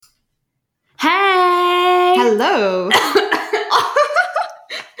Hello.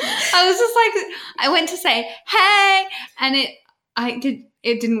 I was just like, I went to say, hey, and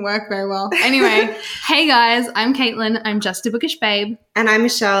it didn't work very well. Anyway, hey guys, I'm Caitlin. I'm just a bookish babe. And I'm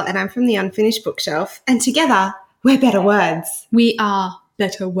Michelle, and I'm from the Unfinished Bookshelf. And together, we're Better Words. We are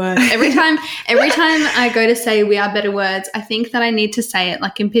better words. Every time I go to say we are better words, I think that I need to say it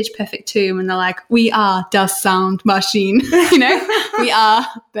like in Pitch Perfect 2 when they're like, we are the sound machine. You know, we are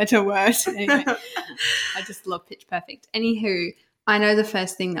better words. Anyway, I just love Pitch Perfect. Anywho, I know the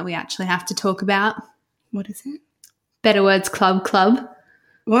first thing that we actually have to talk about. What is it? Better Words Club.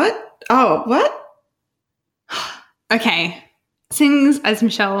 What? Oh, what? Okay. Things as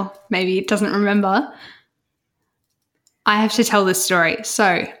Michelle maybe doesn't remember, I have to tell this story.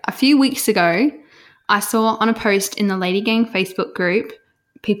 So a few weeks ago, I saw on a post in the Lady Gang Facebook group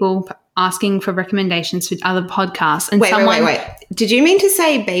people asking for recommendations for other podcasts. And Wait. Did you mean to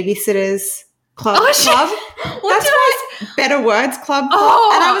say Babysitters Club? That's right. Better Words Club.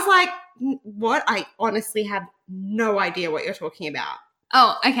 Oh. And I was like, what? I honestly have no idea what you're talking about.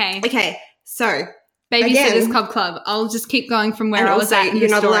 Oh, okay. Okay, so Babysitters Club. I'll just keep going from where I was at in you're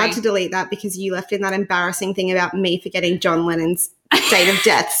the not story. allowed to delete that because you left in that embarrassing thing about me forgetting John Lennon's date of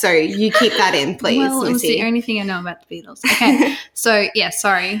death. So you keep that in, please. Well, it was the only thing I know about the Beatles. Okay, so yeah,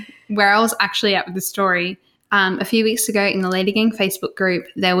 sorry. Where I was actually at with the story, a few weeks ago in the Lady Gang Facebook group,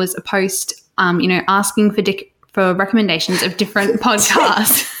 there was a post, asking for recommendations of different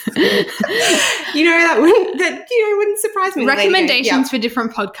podcasts. That wouldn't surprise me. Recommendations for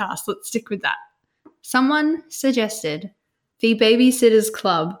different podcasts. Let's stick with that. Someone suggested the Babysitters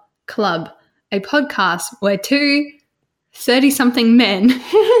Club, a podcast where two 30-something men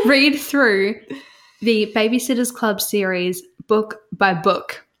read through the Babysitters Club series book by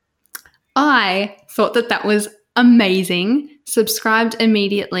book. I thought that was amazing. Subscribed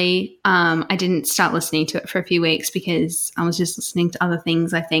immediately. I didn't start listening to it for a few weeks because I was just listening to other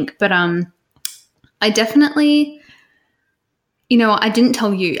things, I think. But I definitely, I didn't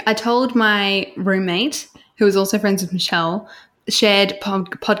tell you. I told my roommate, who was also friends with Michelle, shared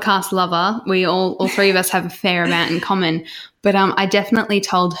podcast lover. We all three of us have a fair amount in common. But I definitely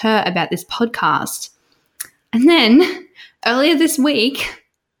told her about this podcast. And then earlier this week,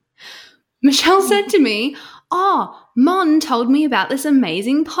 Michelle said to me, Mon told me about this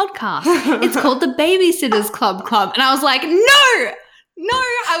amazing podcast. It's called the Babysitters Club. And I was like, no,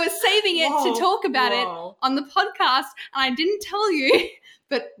 I was saving it to talk about it on the podcast, and I didn't tell you,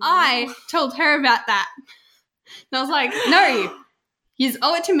 but I told her about that. And I was like, no, you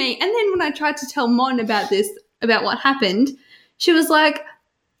owe it to me. And then when I tried to tell Mon about what happened, she was like,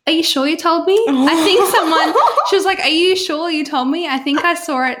 are you sure you told me? I think she was like, are you sure you told me? I think I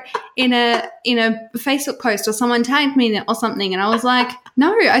saw it in a Facebook post or someone tagged me in it or something. And I was like,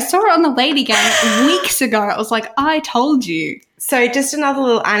 no, I saw it on the Lady Gang weeks ago. I was like, I told you. So just another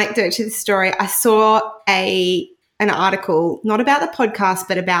little anecdote to the story. I saw an article, not about the podcast,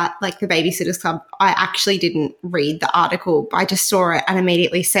 but about like the Babysitters Club. I actually didn't read the article. I just saw it and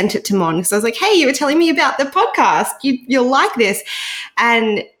immediately sent it to Mon because I was like, hey, you were telling me about the podcast. You'll like this.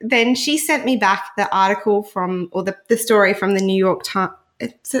 And then she sent me back the article the story from the New York Times.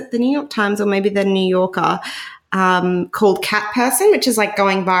 Is it the New York Times or maybe the New Yorker? Called Cat Person, which is like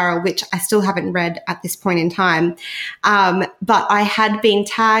going viral, which I still haven't read at this point in time. But I had been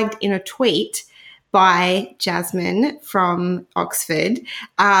tagged in a tweet by Jasmine from Oxford.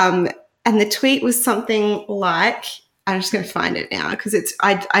 And the tweet was something like, I'm just going to find it now because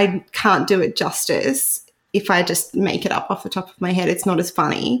I can't do it justice if I just make it up off the top of my head. It's not as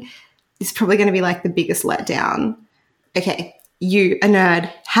funny. It's probably going to be like the biggest letdown. Okay. You, a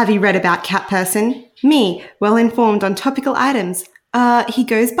nerd, have you read about Cat Person? Me, well-informed on topical items. He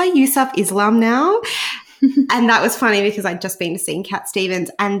goes by Yusuf Islam now. And that was funny because I'd just been to see Cat Stevens.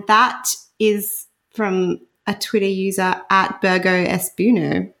 And that is from a Twitter user at Burgo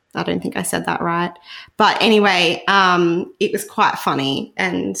Esbuno. I don't think I said that right. But anyway, it was quite funny.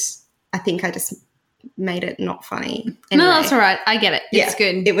 And I think I just made it not funny. Anyway. No, that's all right. I get it. It's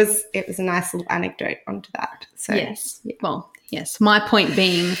good. It was a nice little anecdote onto that. So yes. Yeah. Well, yes. My point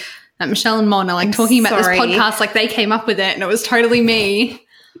being that Michelle and Mon are like talking about this podcast like they came up with it and it was totally me.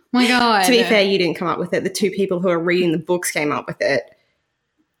 Oh my God. To be fair, you didn't come up with it. The two people who are reading the books came up with it.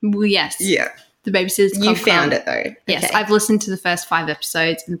 Well, yes. Yeah. The Babysitters Club. You found it though. Yes. Okay. I've listened to the first 5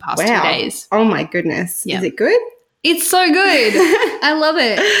 episodes in the past 2 days. Oh my goodness. Yeah. Is it good? It's so good. I love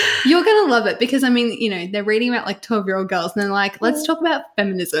it. You're going to love it because, I mean, they're reading about like 12-year-old girls and they're like, let's talk about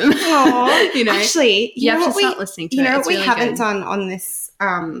feminism. Aww. Actually, you have to start listening to it. What we really haven't done on this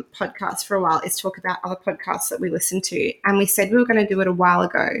podcast for a while is talk about other podcasts that we listen to. And we said we were going to do it a while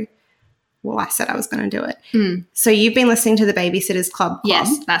ago. well, I said I was going to do it. So you've been listening to the Babysitters Club.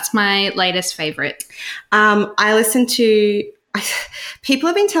 Yes, that's my latest favourite. I listened to people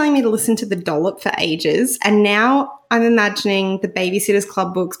have been telling me to listen to The Dollop for ages, and now I'm imagining the Babysitters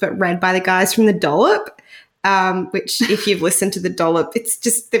Club books but read by the guys from The Dollop, which if you've listened to The Dollop, it's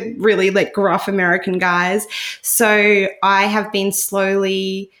just the really like gruff American guys. So I have been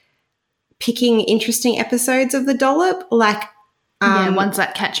slowly picking interesting episodes of The Dollop, like ones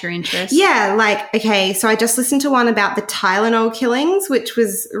that catch your interest. Yeah, like, okay, so I just listened to one about the Tylenol killings, which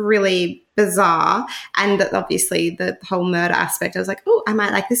was really bizarre, and obviously the whole murder aspect. I was like, oh, I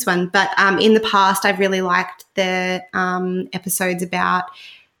might like this one. But in the past, I've really liked the episodes about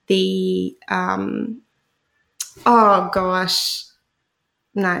the oh, gosh.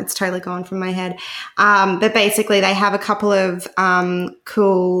 No, it's totally gone from my head. But basically they have a couple of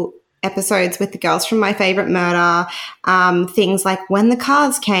cool episodes with the girls from My Favorite Murder, things like When the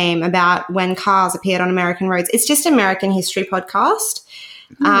Cars Came, about when cars appeared on American roads. It's just American history podcast.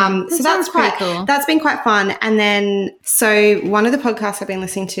 So that's quite cool. That's been quite fun. And then, so one of the podcasts I've been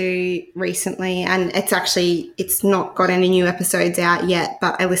listening to recently, and it's not got any new episodes out yet,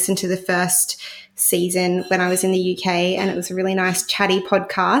 but I listened to the first season when I was in the UK, and it was a really nice chatty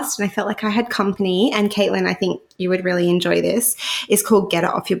podcast, and I felt like I had company. And Caitlin, I think you would really enjoy this. It's called Get It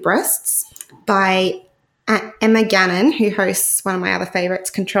Off Your Breasts by Emma Gannon, who hosts one of my other favorites,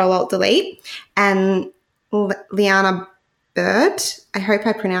 Control Alt Delete, and Liana Bird. I hope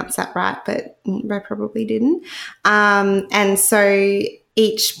I pronounced that right, but I probably didn't. And so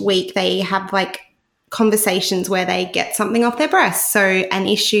each week they have like conversations where they get something off their breasts. So an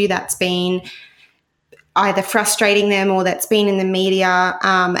issue that's been either frustrating them or that's been in the media,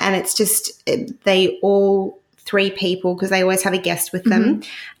 and it's just they all three people, because they always have a guest with them,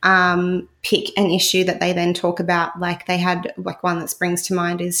 pick an issue that they then talk about. Like they had like one that springs to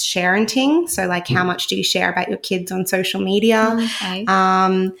mind is sharenting. So like how much do you share about your kids on social media? Okay.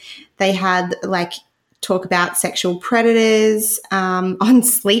 They had like talk about sexual predators, on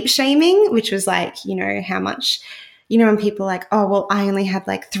sleep shaming, which was like, how much, when people are like, oh, well, I only had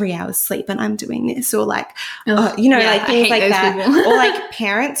like 3 hours sleep and I'm doing this, or like, like things like that. Or like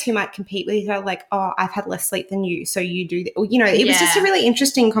parents who might compete with each other, like, oh, I've had less sleep than you, so you do that. Or, it was just a really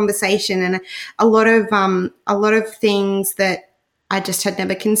interesting conversation, and a lot of things that I just had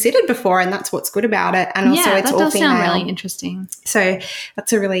never considered before, and that's what's good about it. And also it's all female. That does sound really interesting. So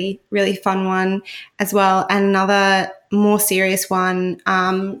that's a really, really fun one as well. And another more serious one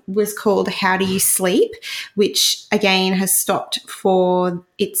was called How Do You Sleep, which again has stopped for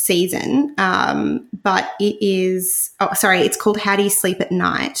its season, but it's called How Do You Sleep at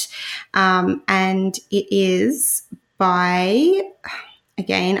Night, and it is by...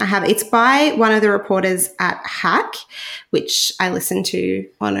 Again, it's by one of the reporters at Hack, which I listen to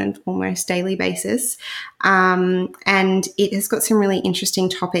on an almost daily basis. And it has got some really interesting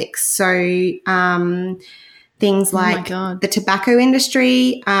topics. So things like the tobacco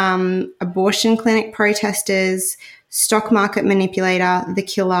industry, abortion clinic protesters, stock market manipulator, the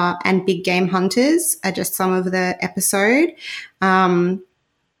killer, and big game hunters are just some of the episode.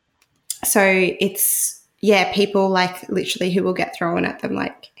 So it's... people like literally who will get thrown at them,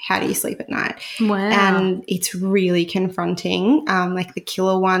 like, how do you sleep at night? Wow. And it's really confronting. Like the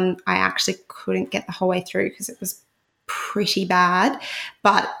killer one, I actually couldn't get the whole way through because it was pretty bad,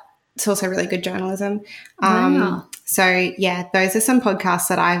 but it's also really good journalism. Wow. So, those are some podcasts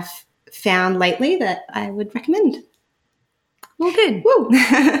that I've found lately that I would recommend. Well, good. Woo.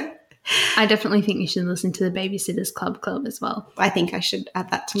 I definitely think you should listen to the Babysitters Club as well. I think I should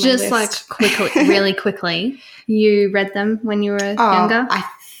add that to my list. Just like quickly, really quickly. You read them when you were younger? I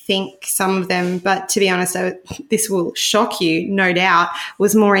think some of them, but to be honest, this will shock you, no doubt,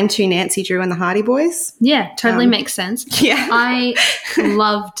 was more into Nancy Drew and the Hardy Boys. Yeah, totally makes sense. Yeah. I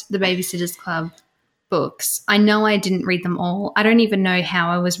loved the Babysitters Club books. I know I didn't read them all. I don't even know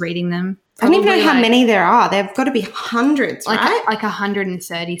how I was reading them. I don't even know how many there are. There've got to be hundreds, right? Like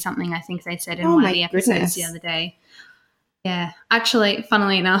 130 something, I think they said in one of the episodes the other day. Yeah. Actually,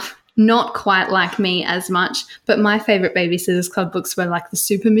 funnily enough, not quite like me as much, but my favourite Babysitters Club books were like the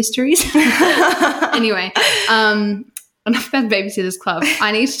super mysteries. Anyway, enough about Babysitters Club.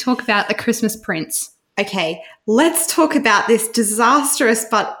 I need to talk about The Christmas Prince. Okay, let's talk about this disastrous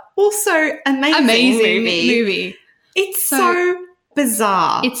but also amazing movie. It's so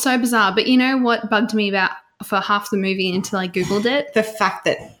bizarre. It's so bizarre. But you know what bugged me about for half the movie until I Googled it? The fact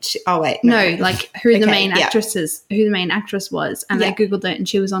that who the main actress was. And I Googled it and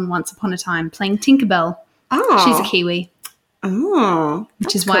she was on Once Upon a Time playing Tinkerbell. Oh. She's a Kiwi. Oh.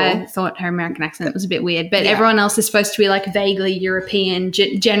 Which is why I thought her American accent was a bit weird. But everyone else is supposed to be like vaguely European,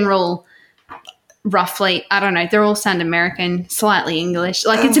 general roughly, I don't know, they all sound American, slightly English.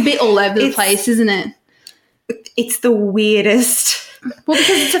 Like, it's a bit all over the place, isn't it? It's the weirdest. Well, because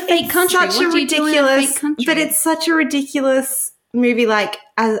it's a fake country. Such What a do you do in a ridiculous, fake country? but it's such a ridiculous movie. Like,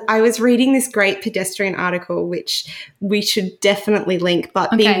 I was reading this great pedestrian article, which we should definitely link, but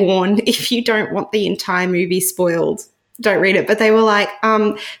be warned, if you don't want the entire movie spoiled, don't read it. But they were like,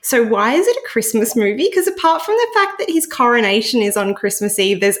 so why is it a Christmas movie? Because apart from the fact that his coronation is on Christmas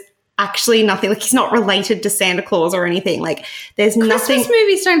Eve, there's actually nothing, like, he's not related to Santa Claus or anything. Like, there's nothing. Christmas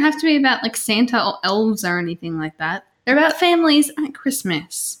movies don't have to be about, like, Santa or elves or anything like that. They're about families at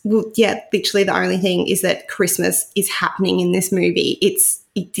Christmas. Well, yeah, literally the only thing is that Christmas is happening in this movie.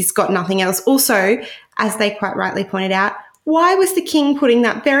 It's got nothing else. Also, as they quite rightly pointed out, why was the king putting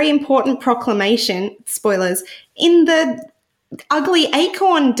that very important proclamation, spoilers, in the ugly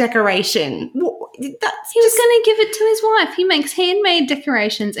acorn decoration? He was going to give it to his wife. He makes handmade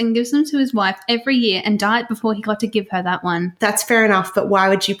decorations and gives them to his wife every year and died before he got to give her that one. That's fair enough, but why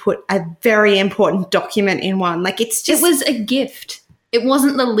would you put a very important document in one? Like, it's just... It was a gift. It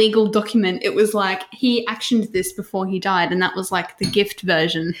wasn't the legal document. It was like, he actioned this before he died, and that was like the gift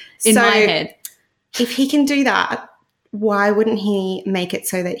version in my head. If he can do that, why wouldn't he make it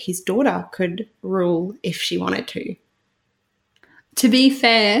so that his daughter could rule if she wanted to? To be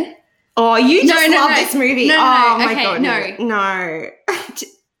fair... Oh, you just love this movie. No, oh, my okay, God. No.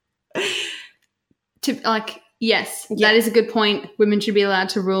 Yes, Yeah. that is a good point. Women should be allowed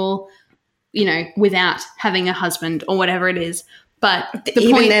to rule, you know, without having a husband or whatever it is. But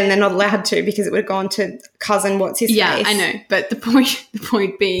even then, they're not allowed to, because it would have gone to cousin what's his face. Yeah, I know. But the point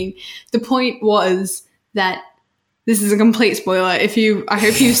was that this is a complete spoiler. I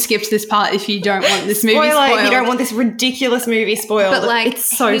hope you skipped this part if you don't want this movie spoiled. If you don't want this ridiculous movie spoiled. But, like, it's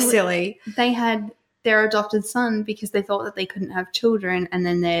so silly. They had their adopted son because they thought that they couldn't have children, and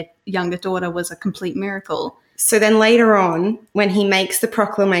then their younger daughter was a complete miracle. So then later on, when he makes the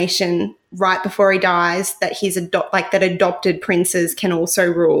proclamation right before he dies that that adopted princes can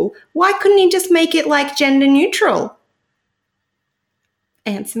also rule, why couldn't he just make it like gender neutral?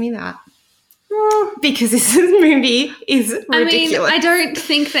 Answer me that. Well, because this movie is ridiculous. I don't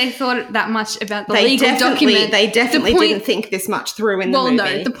think they thought that much about the legal document. They definitely didn't think this much through in the movie.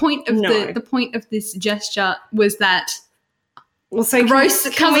 Well, no. The point of this gesture was that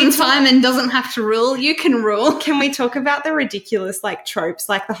gross cousin Simon doesn't have to rule. You can rule. Can we talk about the ridiculous, like, tropes,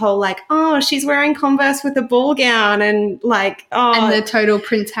 like the whole, like, oh, she's wearing Converse with a ball gown, and like, oh, and the total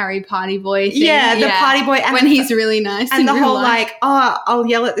Prince Harry party boy thing. Yeah, the party boy, and when he's really nice, and the whole like, oh, I'll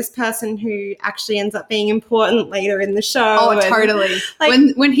yell at this person who actually ends up being important later in the show. Oh, totally.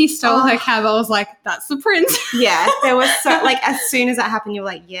 Like, when he stole her cab, I was like, that's the prince. Yeah, there was like, as soon as that happened, you were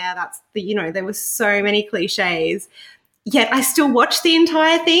like, yeah, that's there was so many cliches. Yet I still watched the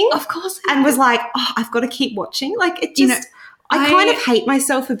entire thing. Of course. And was like, oh, I've got to keep watching. Like, it just, I kind of hate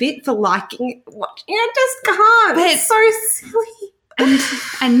myself a bit for liking watching. I just can't. But it's so silly.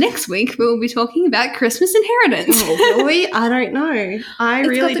 And next week we'll be talking about Christmas Inheritance. Oh, will we? I don't know. It's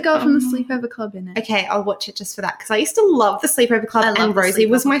got the girl from the Sleepover Club in it. Okay, I'll watch it just for that, because I used to love the Sleepover Club, and Rosie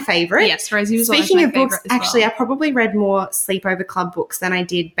was my favourite. Yes, Rosie was Speaking of books, as well. actually, I probably read more Sleepover Club books than I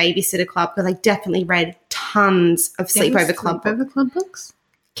did Babysitter Club, because I definitely read tons of Sleepover Club books.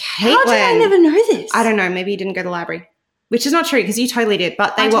 Caitlin, how did I never know this? I don't know. Maybe you didn't go to the library. Which is not true, because you totally did,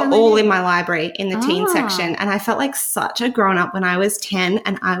 but they were all in my library in the teen section, and I felt like such a grown-up when I was 10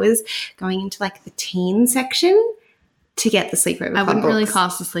 and I was going into like the teen section to get the Sleepover Club I wouldn't really books.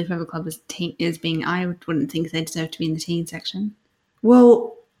 class the Sleepover Club as being, I wouldn't think they deserve to be in the teen section.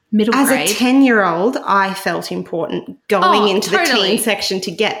 Well, middle as grade. a 10-year-old, I felt important going into the teen section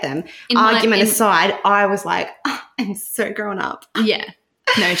to get them. Argument aside, I was like, oh, I'm so grown up. Yeah.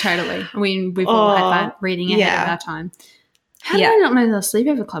 No, totally. We've all had that reading ahead of our time. How did I not know the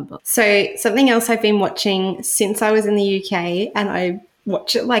Sleepover Club book? So something else I've been watching since I was in the UK, and I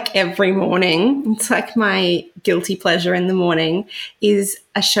watch it like every morning, it's like my guilty pleasure in the morning, is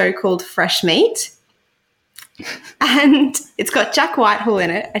a show called Fresh Meat. And it's got Jack Whitehall in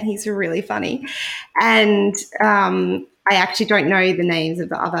it, and he's really funny. And I actually don't know the names of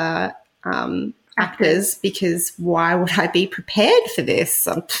the other actors, because why would I be prepared for this?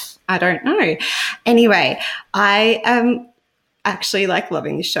 I don't know. Anyway, I am actually like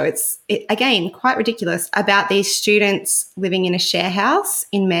loving this show. It's again quite ridiculous, about these students living in a share house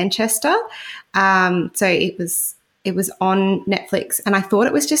in Manchester. So it was on Netflix, and I thought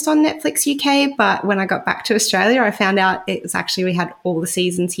it was just on Netflix UK, but when I got back to Australia, I found out it was actually, we had all the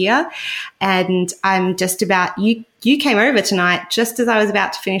seasons here. And I'm just about, you came over tonight just as I was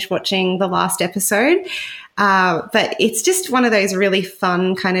about to finish watching the last episode. But it's just one of those really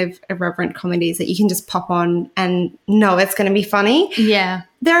fun kind of irreverent comedies that you can just pop on and know it's going to be funny. Yeah.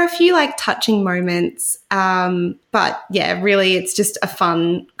 There are a few like touching moments, but yeah, really it's just a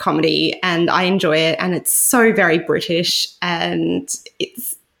fun comedy and I enjoy it, and it's so very British and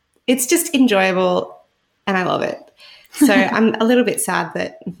it's just enjoyable and I love it. So I'm a little bit sad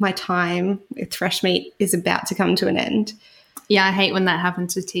that my time with Fresh Meat is about to come to an end. Yeah, I hate when that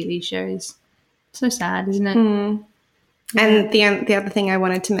happens with TV shows. So sad, isn't it? Mm. And the other thing I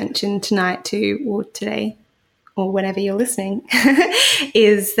wanted to mention tonight too, or today, or whenever you're listening,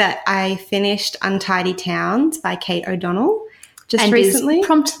 is that I finished Untidy Towns by Kate O'Donnell just and recently. Is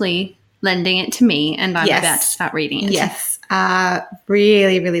promptly lending it to me, and I'm about to start reading it. Yes,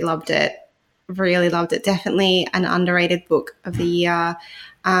 really, really loved it. Really loved it. Definitely an underrated book of the year.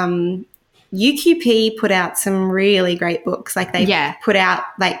 UQP put out some really great books. Like they put out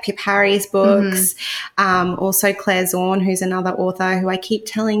like Pip Harry's books, also Claire Zorn, who's another author who I keep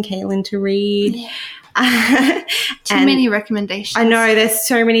telling Caitlin to read. Yeah. Too many recommendations. I know, there's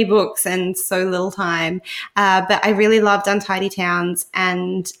so many books and so little time, but I really loved Untidy Towns,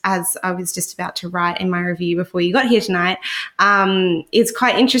 and as I was just about to write in my review before you got here tonight, it's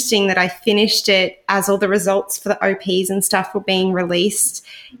quite interesting that I finished it as all the results for the OPs and stuff were being released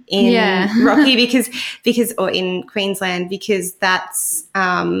in Rocky because or in Queensland, because that's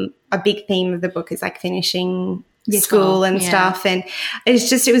a big theme of the book is like finishing school and stuff, and it was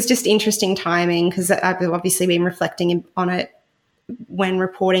just interesting timing because I've obviously been reflecting on it when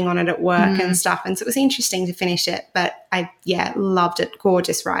reporting on it at work and stuff, and so it was interesting to finish it. But I loved it.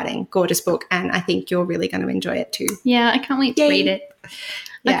 Gorgeous writing, gorgeous book, and I think you're really going to enjoy it too. I can't wait to read it.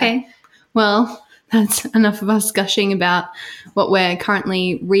 Okay, well, that's enough of us gushing about what we're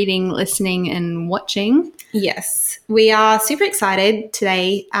currently reading, listening and watching. Yes, we are super excited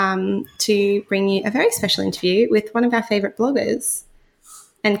today to bring you a very special interview with one of our favourite bloggers.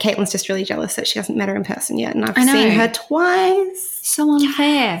 And Caitlin's just really jealous that she hasn't met her in person yet, and I've seen her twice. So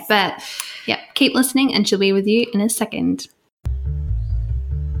unfair. But, keep listening and she'll be with you in a second.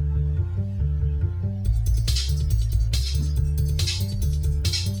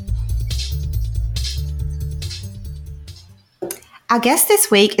 Our guest this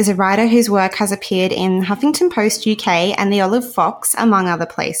week is a writer whose work has appeared in Huffington Post UK and The Olive Fox, among other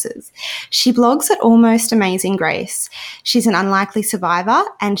places. She blogs at Almost Amazing Grace. She's an unlikely survivor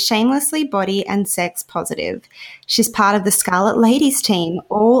and shamelessly body and sex positive. She's part of the Scarlet Ladies team,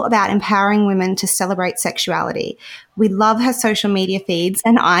 all about empowering women to celebrate sexuality. We love her social media feeds,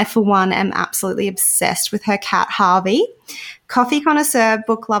 and I, for one, am absolutely obsessed with her cat, Harvey. Coffee connoisseur,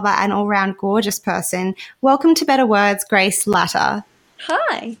 book lover, and all-round gorgeous person. Welcome to Better Words, Grace Latta.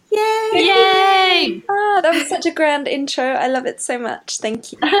 Hi. Yay! Yay! That was such a grand intro. I love it so much.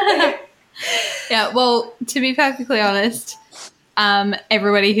 Thank you. Well, to be perfectly honest,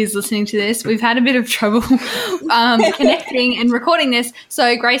 everybody who's listening to this, we've had a bit of trouble connecting and recording this,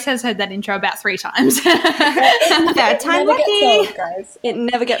 so Grace has heard that intro about 3 times. Third time lucky. Old, guys. It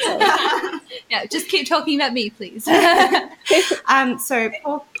never gets old. Just keep talking about me, please. So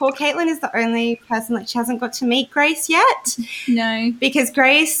poor Caitlin is the only person that she hasn't got to meet Grace yet. No. Because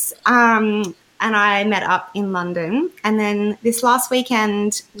Grace and I met up in London, and then this last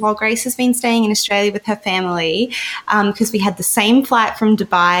weekend, while Grace has been staying in Australia with her family, because we had the same flight from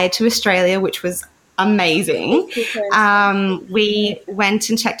Dubai to Australia, which was amazing, we went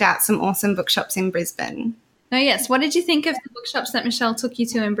and checked out some awesome bookshops in Brisbane. Oh, yes. What did you think of the bookshops that Michelle took you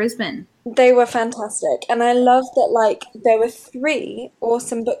to in Brisbane? They were fantastic. And I love that, there were 3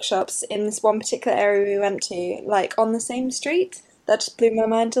 awesome bookshops in this one particular area we went to, on the same street. That just blew my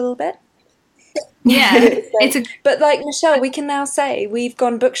mind a little bit. Yeah. But, Michelle, we can now say we've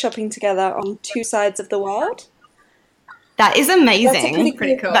gone book shopping together on 2 sides of the world. That is amazing. That's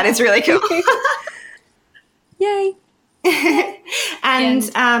pretty cool. That is really cool. Yay. And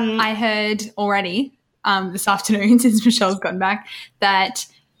I heard already this afternoon, since Michelle's gotten back, that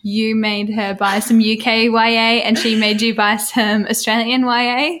you made her buy some UK YA and she made you buy some Australian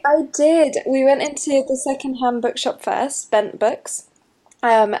YA. I did. We went into the second-hand bookshop first, Bent Books,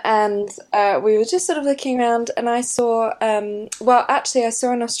 and we were just sort of looking around, and I saw, I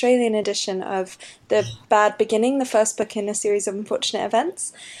saw an Australian edition of The Bad Beginning, the first book in a series of unfortunate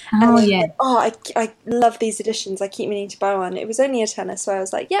events. Oh, yeah. I love these editions. I keep meaning to buy one. It was only a tenner, so I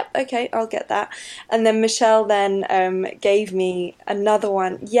was like, yep, okay, I'll get that. And then Michelle then gave me another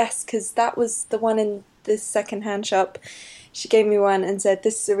one. Yes, because that was the one in this second-hand shop. She gave me one and said,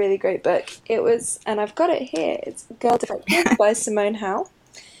 this is a really great book. It was, and I've got it here, it's Girl Defected by Simone Howe.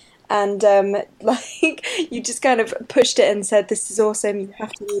 and like you just kind of pushed it and said, "This is awesome. You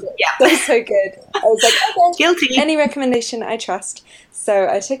have to read it." Yeah. That was so good. I was like, "Okay, Guilty. any recommendation, I trust." So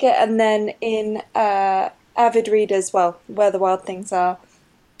I took it, and then in Avid Readers, well, Where the Wild Things Are,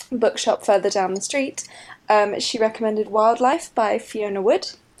 bookshop further down the street, she recommended Wildlife by Fiona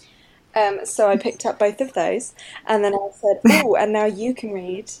Wood. So I picked up both of those, and then I said, "Oh, and now you can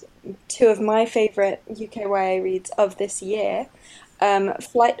read two of my favourite UKYA reads of this year.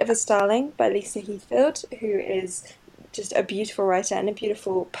 Flight of a Starling by Lisa Heathfield, who is just a beautiful writer and a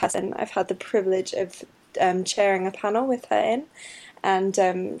beautiful person. I've had the privilege of chairing a panel with her in,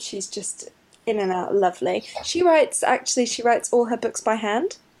 and she's just in and out lovely. She writes all her books by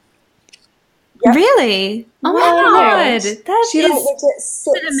hand. Yep. Really? Oh my Yeah, god, She like legit It's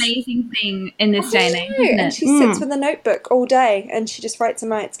an sits. amazing thing in this day and age, isn't And it? she sits with a notebook all day, and she just writes and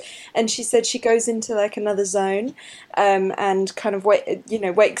writes. And she said she goes into like another zone, and kind of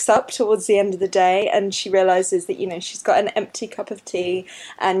wakes up towards the end of the day, and she realizes that she's got an empty cup of tea,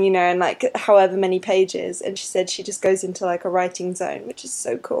 and and like however many pages. And she said she just goes into like a writing zone, which is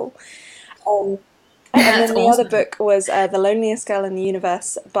so cool. And That's then the awesome. other book was The Loneliest Girl in the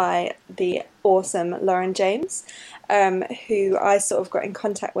Universe by the awesome Lauren James, who I sort of got in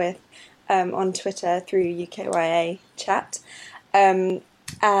contact with on Twitter through UKYA chat. And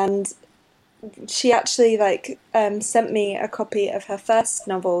she actually sent me a copy of her first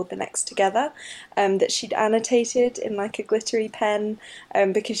novel, The Next Together, that she'd annotated in like a glittery pen,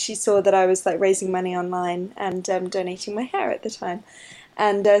 because she saw that I was like raising money online and donating my hair at the time.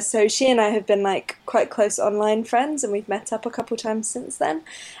 And so she and I have been like quite close online friends, and we've met up a couple times since then.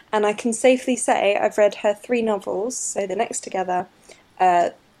 And I can safely say I've read her 3 novels. So The Next Together,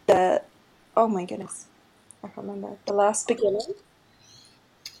 oh my goodness, I can't remember. The Last Beginning.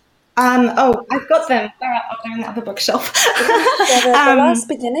 I've got them. They're on the other bookshelf. The Last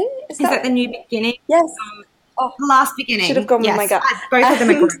Beginning. Is that the New Beginning? Yes. Oh, The Last Beginning. should have gone with my gut. Both of them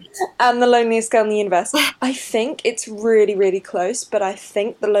are great. And The Loneliest Girl in the Universe. I think it's really, really close, but I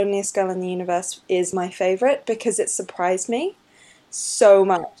think The Loneliest Girl in the Universe is my favourite because it surprised me so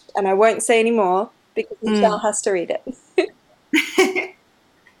much. And I won't say any more because Michelle has to read it.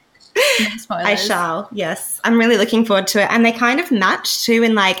 No spoilers. I shall, yes. I'm really looking forward to it. And they kind of match too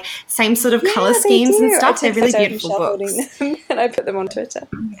in like same sort of colour they schemes and do. stuff. I They're took really photo of beautiful Michelle books. holding them, and I put them on Twitter.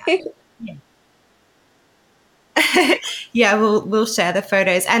 Yeah, we'll share the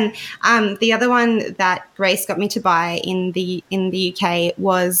photos. And the other one that Grace got me to buy in the UK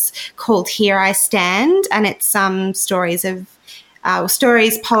was called Here I Stand, and it's some stories,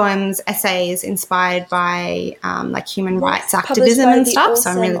 poems, essays inspired by like human rights Published activism by and the stuff. So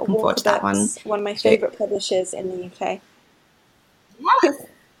I'm really awesome looking forward to that one. Walker Books, one of my favourite publishers in the UK.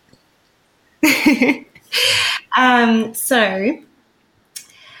 So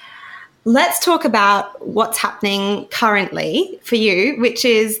let's talk about what's happening currently for you, which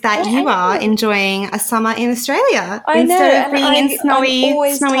is that you are enjoying a summer in Australia I know, instead of and being in I'm snowy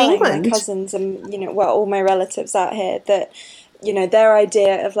always telling England. my cousins and all my relatives out here that their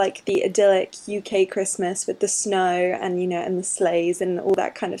idea of like the idyllic UK Christmas with the snow and and the sleighs and all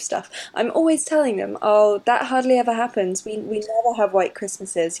that kind of stuff. I'm always telling them, oh, that hardly ever happens. We never have white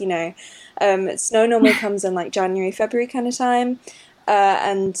Christmases. Snow normally comes in like January, February kind of time,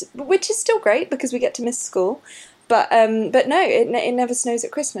 and which is still great because we get to miss school. But no, it never snows at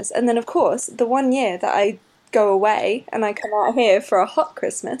Christmas. And then of course the one year that I go away and I come out here for a hot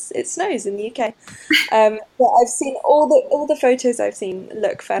Christmas, it snows in the UK. But I've seen all the photos I've seen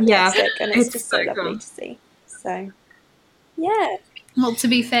look fantastic, and it's just so lovely cool to see. So yeah. Well, to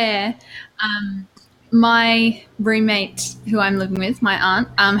be fair, my roommate who I'm living with, my aunt,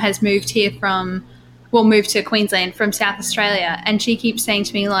 has moved to Queensland from South Australia, and she keeps saying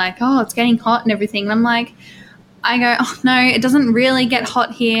to me like, oh, it's getting hot and everything. And I go, oh, no, it doesn't really get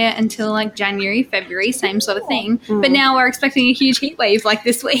hot here until like January, February, same sort of thing. But now we're expecting a huge heat wave like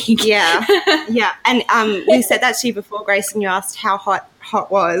this week. Yeah, yeah. And we said that to you before, Grace, and you asked how hot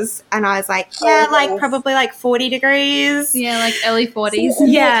was, and I was like, yeah, like probably like 40 degrees. Yeah, like early 40s.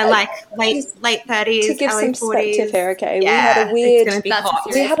 Yeah, like late 30s, To give early some 40s. perspective here, okay, we Yeah, had a weird. it's gonna be hot.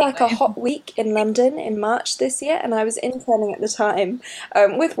 We had like a hot week in London in March this year, and I was interning at the time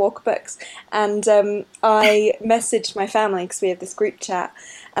with Walker Books, and I messaged my family because we have this group chat,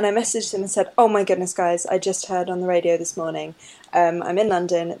 and I messaged them and said, oh my goodness, guys, I just heard on the radio this morning, I'm in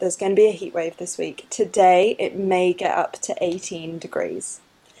London, there's going to be a heat wave this week. Today it may get up to 18 degrees.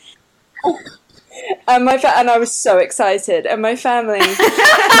 And I was so excited, and my family,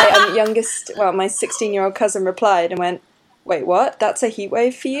 my my 16-year-old cousin replied and went, wait, what? That's a heat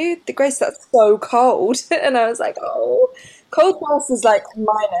wave for you? Grace, that's so cold. And I was like, oh, Cold Palace is like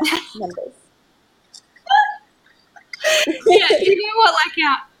minus numbers. Yeah, you know what? Like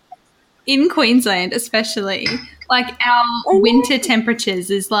in Queensland, especially, like our winter temperatures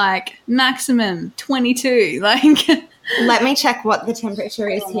is like maximum 22. Like, Let me check what the temperature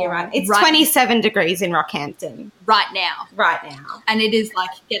is here. Right, it's 27 degrees in Rockhampton right now, and it is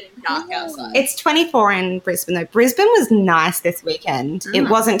like getting dark outside. It's 24 in Brisbane though. Brisbane was nice this weekend. It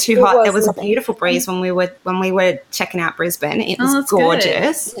wasn't too hot. There was a beautiful breeze when we were checking out Brisbane. It was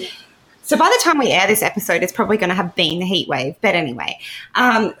gorgeous. Good. So by the time we air this episode, it's probably going to have been the heat wave. But anyway,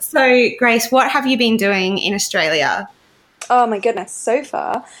 so Grace, what have you been doing in Australia? Oh my goodness, so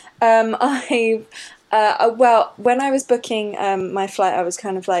far, I've well, when I was booking my flight, I was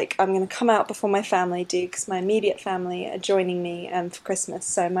kind of like, I'm going to come out before my family do, because my immediate family are joining me for Christmas.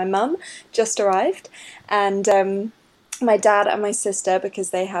 So my mum just arrived, and my dad and my sister,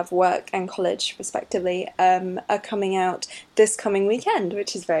 because they have work and college respectively, are coming out this coming weekend,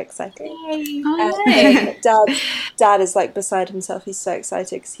 which is very exciting. Dad is like beside himself. He's so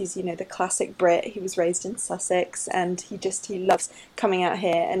excited because he's, you know, the classic Brit. He was raised in Sussex, and he loves coming out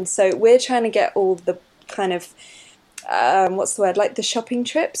here. And so we're trying to get all the kind of what's the word, like the shopping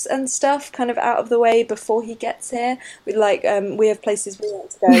trips and stuff kind of out of the way before he gets here. We have places we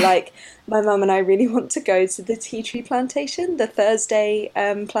want to go, like my mum and I really want to go to the tea tree plantation, the Thursday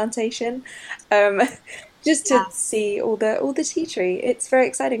plantation, just to see all the tea tree. It's very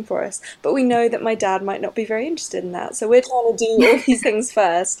exciting for us, but we know that my dad might not be very interested in that, so we're trying to do all these things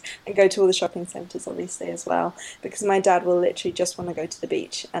first and go to all the shopping centres obviously as well, because my dad will literally just want to go to the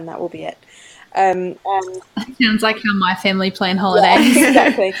beach and that will be it. Sounds like how my family plan holidays. Yeah,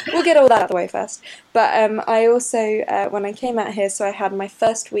 exactly. We'll get all that out of the way first. But I also, when I came out here, so I had my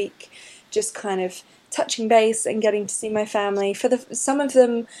first week just kind of touching base and getting to see my family, some of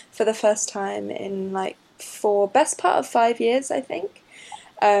them for the first time in like best part of 5 years, I think,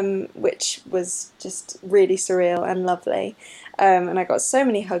 which was just really surreal and lovely. And I got so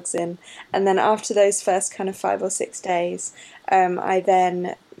many hugs in. And then after those first kind of 5 or 6 days, I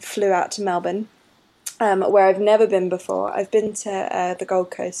then flew out to Melbourne, where I've never been before. I've been to the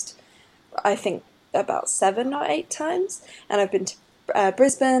Gold Coast, I think, about 7 or 8 times, and I've been to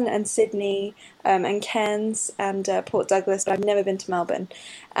Brisbane and Sydney and Cairns and Port Douglas, but I've never been to Melbourne.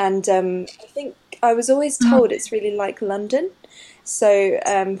 And I think I was always told it's really like London. So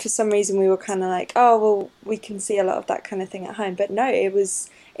for some reason we were kind of like, oh, well, we can see a lot of that kind of thing at home. But no, it was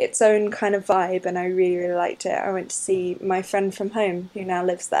its own kind of vibe, and I really, really liked it. I went to see my friend from home who now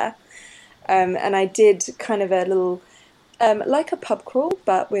lives there. And I did kind of a little, like a pub crawl,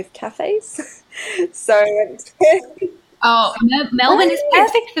 but with cafes. So oh, Melbourne is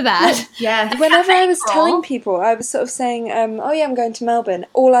perfect for that. Yeah. Whenever I was telling people, I was sort of saying, oh yeah, I'm going to Melbourne,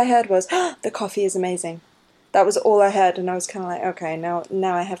 all I heard was, oh, the coffee is amazing. That was all I heard, and I was kind of like, okay, now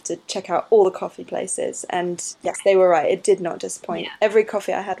I have to check out all the coffee places. And yes, they were right. It did not disappoint. Yeah. Every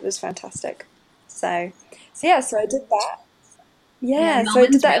coffee I had was fantastic. So I did that. Yeah, so I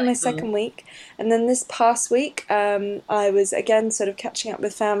did that in my second week. And then this past week, I was again sort of catching up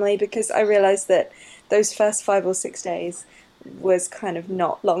with family, because I realised that those first 5 or 6 days was kind of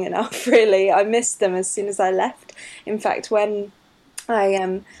not long enough, really. I missed them as soon as I left. In fact, when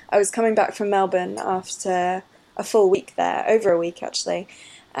I was coming back from Melbourne after a full week there, over a week actually,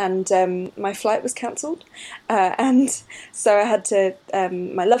 and my flight was cancelled, and so I had to,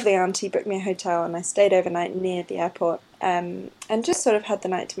 my lovely auntie booked me a hotel, and I stayed overnight near the airport, and just sort of had the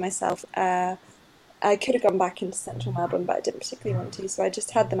night to myself. I could have gone back into central Melbourne, but I didn't particularly want to, so I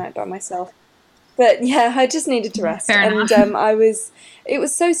just had the night by myself. But yeah, I just needed to rest. Fair enough. And it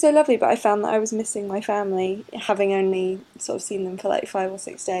was so, so lovely, but I found that I was missing my family, having only sort of seen them for like 5 or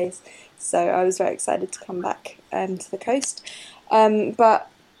 6 days. So I was very excited to come back to the coast. But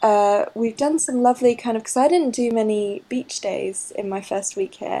we've done some lovely kind of, because I didn't do many beach days in my first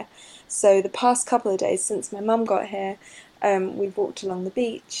week here. So the past couple of days since my mum got here, we've walked along the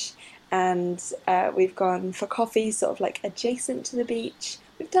beach, and we've gone for coffee sort of like adjacent to the beach.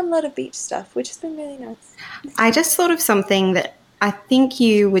 We've done a lot of beach stuff, which has been really nice. I just thought of something that I think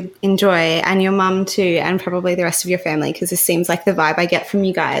you would enjoy, and your mum too, and probably the rest of your family, because this seems like the vibe I get from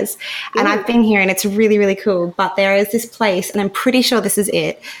you guys. And I've been here, and it's really, really cool. But there is this place, and I'm pretty sure this is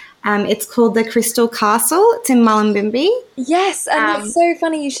it. It's called the Crystal Castle. It's in Mullumbimby. Yes, and it's so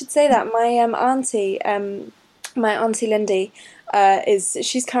funny you should say that. My auntie Lindy,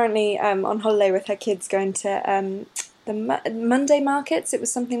 she's currently on holiday with her kids, going to the Monday markets. It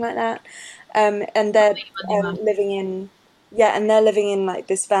was something like that, and they're living in like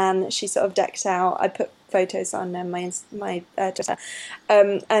this van that she sort of decked out. I put photos on my Twitter,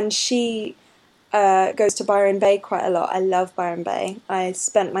 and she goes to Byron Bay quite a lot. I love Byron Bay. I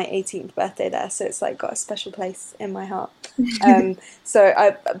spent my 18th birthday there, so it's like got a special place in my heart.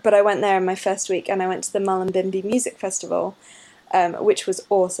 But I went there in my first week, and I went to the Mullumbimby Music Festival, which was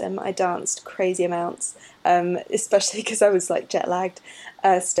awesome. I danced crazy amounts, especially because I was like jet lagged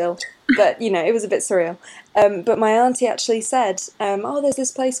still. But, it was a bit surreal. But my auntie actually said, oh, there's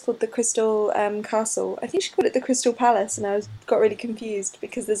this place called the Crystal Castle. I think she called it the Crystal Palace, and got really confused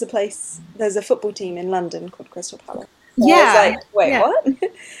because there's a football team in London called Crystal Palace. So I was like, wait, what?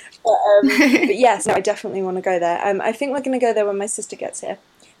 But yes, no, I definitely want to go there. I think we're going to go there when my sister gets here,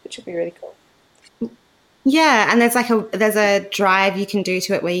 which will be really cool. Yeah, and there's a drive you can do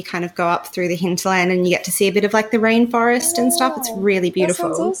to it where you kind of go up through the hinterland and you get to see a bit of like the rainforest and stuff. It's really beautiful.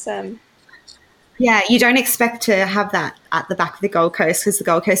 That sounds awesome. Yeah, you don't expect to have that at the back of the Gold Coast because the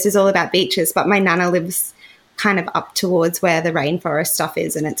Gold Coast is all about beaches, but my nana lives kind of up towards where the rainforest stuff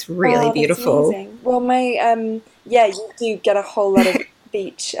is, and it's really beautiful. Amazing. Well, you do get a whole lot of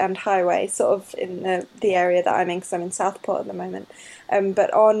beach and highway sort of in the area that I'm in, because I'm in Southport at the moment.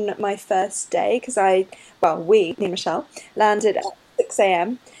 But on my first day, because me and Michelle, landed at 6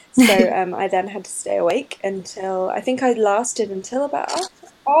 a.m. So I then had to stay awake until, I think I lasted until about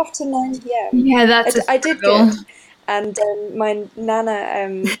after 9 p.m. Yeah, I did good. And my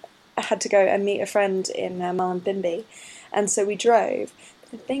nana had to go and meet a friend in Mullumbimby, and so we drove.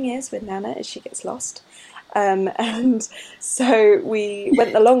 But the thing is with Nana is she gets lost. And so we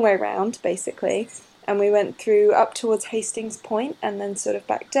went the long way round, basically, and we went through up towards Hastings Point and then sort of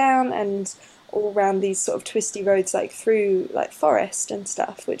back down and all around these sort of twisty roads, like through like forest and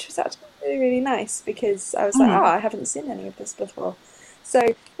stuff, which was actually really, really nice because I was like, I haven't seen any of this before.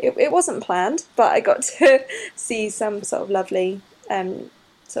 So it wasn't planned, but I got to see some sort of lovely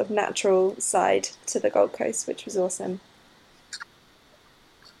sort of natural side to the Gold Coast, which was awesome.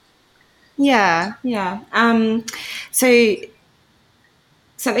 Yeah. So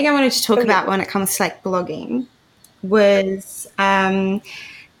something I wanted to talk about when it comes to like blogging was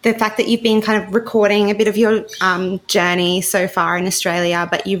the fact that you've been kind of recording a bit of your journey so far in Australia,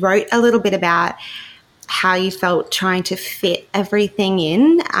 but you wrote a little bit about how you felt trying to fit everything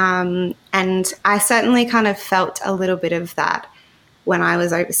in. And I certainly kind of felt a little bit of that when I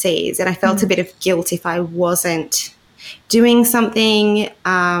was overseas, and I felt a bit of guilt if I wasn't doing something.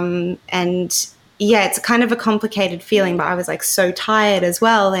 And yeah, it's kind of a complicated feeling, but I was like so tired as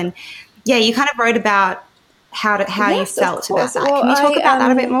well. And yeah, you kind of wrote about how you felt about that. Can you talk about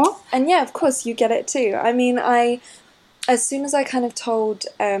that a bit more? And yeah, of course, you get it too. I mean, as soon as I kind of told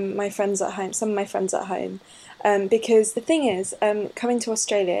my friends at home, some of my friends at home, because the thing is, coming to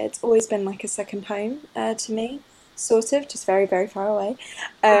Australia, it's always been like a second home to me, sort of, just very, very far away.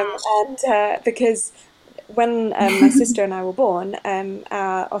 And because when my sister and I were born,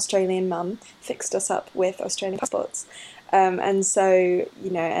 our Australian mum fixed us up with Australian passports. And so,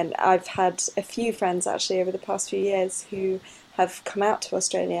 and I've had a few friends actually over the past few years who have come out to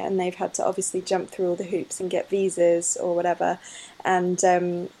Australia, and they've had to obviously jump through all the hoops and get visas or whatever. And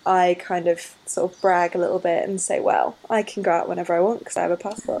I kind of sort of brag a little bit and say, well, I can go out whenever I want because I have a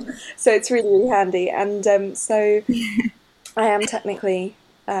passport. So it's really, really handy. And so I am technically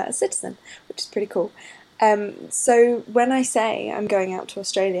a citizen, which is pretty cool. So when I say I'm going out to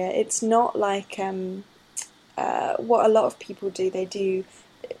Australia, it's not like what a lot of people do.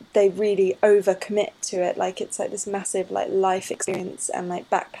 They really overcommit to it, like it's like this massive like life experience and like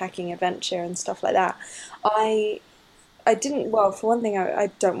backpacking adventure and stuff like that. I didn't, well, for one thing, I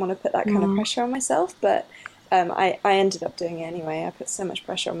don't want to put that kind of pressure on myself, but I ended up doing it anyway. I put so much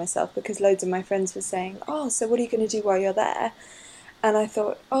pressure on myself because loads of my friends were saying, oh, so what are you going to do while you're there? And I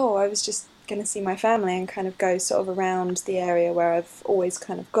thought, oh, I was just going to see my family and kind of go sort of around the area where I've always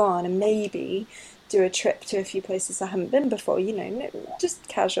kind of gone, and maybe do a trip to a few places I haven't been before, just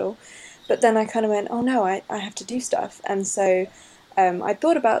casual. But then I kind of went, oh no, I have to do stuff. And so I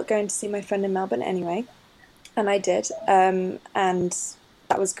thought about going to see my friend in Melbourne anyway, and I did. And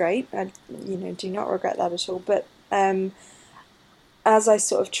that was great. I do not regret that at all. But as I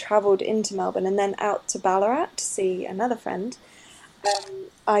sort of travelled into Melbourne and then out to Ballarat to see another friend,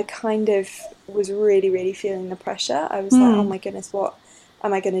 I kind of was really, really feeling the pressure. I was like, oh my goodness, what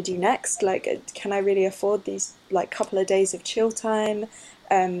am I going to do next? Like, can I really afford these like couple of days of chill time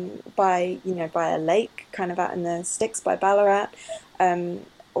by a lake kind of out in the sticks by Ballarat?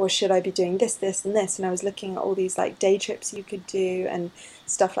 Or should I be doing this, and this? And I was looking at all these like day trips you could do and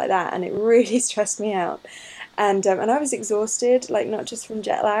stuff like that, and it really stressed me out. And I was exhausted, like not just from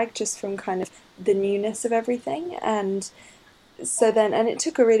jet lag, just from kind of the newness of everything. And so then, and it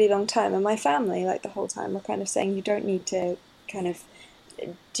took a really long time. And my family, like the whole time, were kind of saying, you don't need to kind of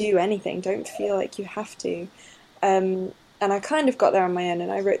do anything. Don't feel like you have to. And I kind of got there on my own,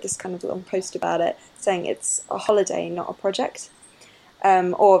 and I wrote this kind of long post about it, saying it's a holiday, not a project,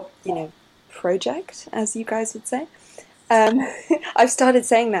 or project, as you guys would say. Um, I've started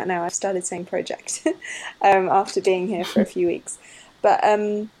saying that now. I've started saying project after being here for a few weeks, but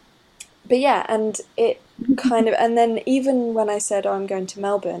yeah, and it kind of, and then even when I said, "Oh, I'm going to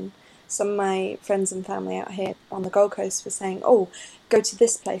Melbourne," some of my friends and family out here on the Gold Coast were saying, "Oh, go to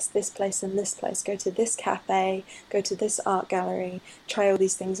this place, and this place. Go to this cafe, go to this art gallery, try all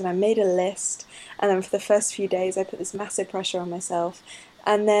these things." And I made a list, and then for the first few days, I put this massive pressure on myself.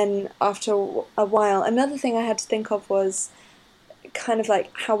 And then after a while, another thing I had to think of was kind of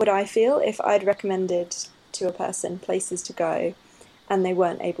like, how would I feel if I'd recommended to a person places to go and they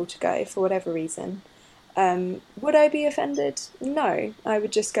weren't able to go for whatever reason? Would I be offended? No. I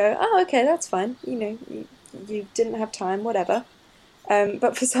would just go, "Oh, okay, that's fine. You didn't have time, whatever."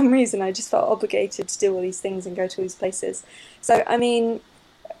 But for some reason, I just felt obligated to do all these things and go to all these places. So, I mean,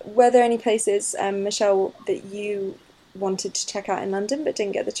 were there any places, Michelle, that you wanted to check out in London but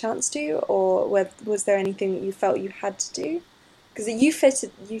didn't get the chance to, or was there anything that you felt you had to do? Because you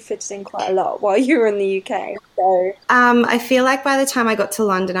fitted in quite a lot while you were in the UK. So I feel like by the time I got to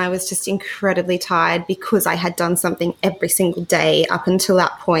London, I was just incredibly tired because I had done something every single day up until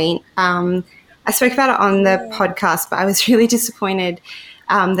that point. I spoke about it on the podcast, but I was really disappointed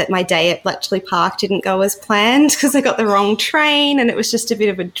that my day at Bletchley Park didn't go as planned because I got the wrong train, and it was just a bit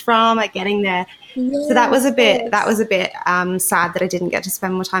of a drama getting there. So that was a bit sad that I didn't get to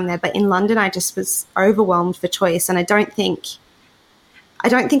spend more time there. But in London, I just was overwhelmed for choice, and I don't think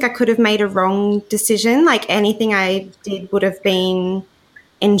I could have made a wrong decision. Like, anything I did would have been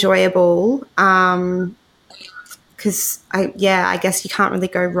enjoyable. Because I guess you can't really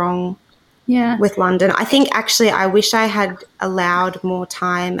go wrong with London. I think actually I wish I had allowed more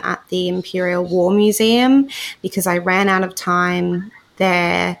time at the Imperial War Museum because I ran out of time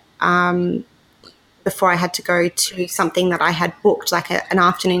there before I had to go to something that I had booked, like an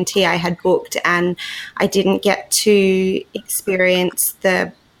afternoon tea I had booked, and I didn't get to experience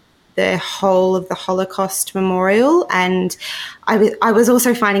the whole of the Holocaust Memorial. And I was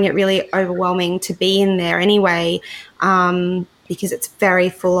also finding it really overwhelming to be in there anyway, because it's very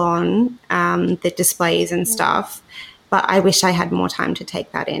full on, the displays and stuff. But I wish I had more time to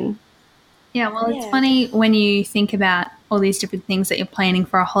take that in. Yeah, well, it's funny when you think about all these different things that you're planning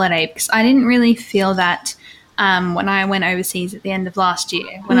for a holiday, because I didn't really feel that when I went overseas at the end of last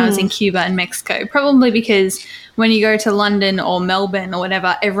year, when I was in Cuba and Mexico, probably because when you go to London or Melbourne or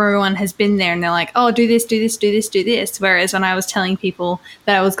whatever, everyone has been there and they're like, "Oh, do this, do this, do this, do this." Whereas when I was telling people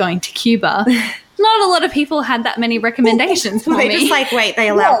that I was going to Cuba, not a lot of people had that many recommendations for me. They just like, wait, they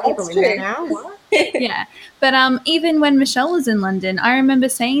allow people in there now? What? Yeah. But even when Michelle was in London, I remember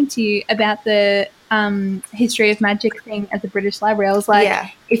saying to you about the History of Magic thing at the British Library. I was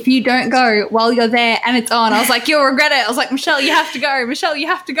like, if you don't go while you're there and it's on, I was like, you'll regret it. I was like, Michelle, you have to go. Michelle, you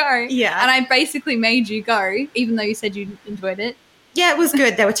have to go. Yeah. And I basically made you go, even though you said you enjoyed it. Yeah, it was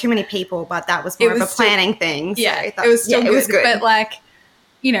good. There were too many people, but that was more of a planning thing. So it was still good. But like,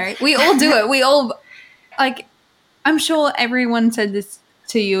 we all do it. We all, like, I'm sure everyone said this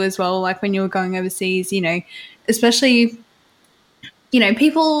to you as well, like when you were going overseas, especially,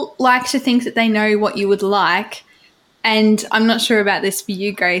 people like to think that they know what you would like. And I'm not sure about this for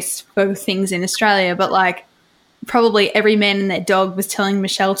you, Grace, for things in Australia, but like probably every man and their dog was telling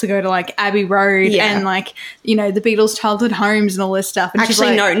Michelle to go to like Abbey Road and like, the Beatles' childhood homes and all this stuff. And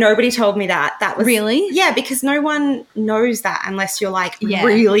actually, no, nobody told me that. That was really? Yeah, because no one knows that unless you're like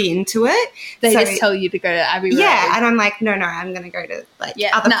really into it. They just tell you to go to Abbey Road. Yeah, and I'm like, no, I'm going to go to like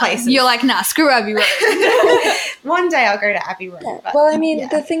other places. You're like, nah, screw Abbey Road. One day I'll go to Abbey Road. Yeah. Well, I mean,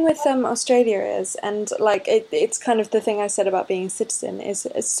 the thing with Australia is, and like it's kind of the thing I said about being a citizen is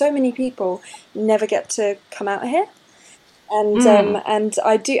so many people never get to come out here. And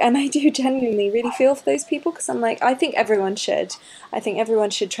I do genuinely really feel for those people, because I'm like, I think everyone should. I think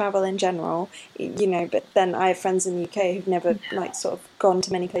everyone should travel in general, but then I have friends in the UK who've never like sort of gone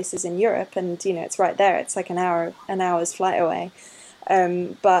to many places in Europe, and it's right there. It's like an hour's flight away.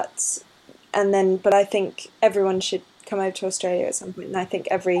 But I think everyone should come over to Australia at some point, and I think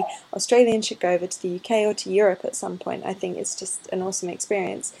every Australian should go over to the UK or to Europe at some point. I think it's just an awesome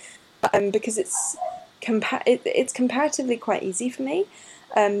experience, because it's comparatively quite easy for me,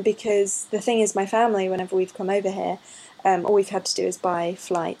 because the thing is, my family, whenever we've come over here, all we've had to do is buy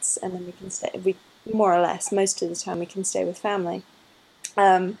flights, and then we can stay. We more or less most of the time we can stay with family,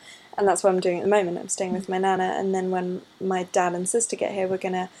 and that's what I'm doing at the moment. I'm staying with my nana, and then when my dad and sister get here,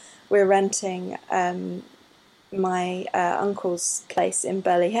 we're renting my uncle's place in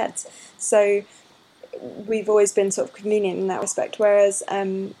Burleigh Heads. So we've always been sort of convenient in that respect. Whereas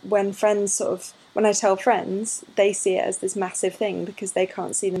when I tell friends, they see it as this massive thing because they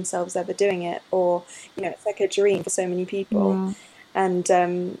can't see themselves ever doing it, or it's like a dream for so many people. And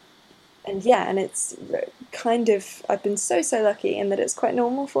it's kind of, I've been so lucky in that it's quite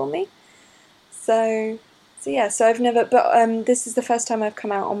normal for me. So I've never, but this is the first time I've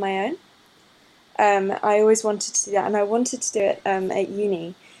come out on my own. I always wanted to do that, and I wanted to do it at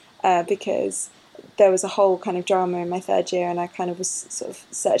uni because there was a whole kind of drama in my third year, and I kind of was sort of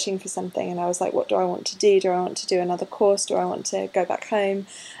searching for something, and I was like, what do I want to do? Do I want to do another course? Do I want to go back home?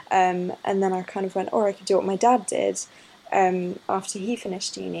 And then I kind of went, I could do what my dad did after he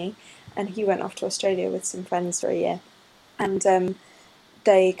finished uni, and he went off to Australia with some friends for a year. And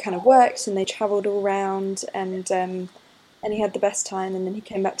they kind of worked and they travelled all around, and he had the best time. And then he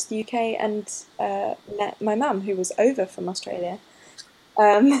came back to the UK and met my mum, who was over from Australia.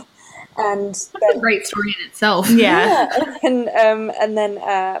 And that's a great story in itself. Yeah. And then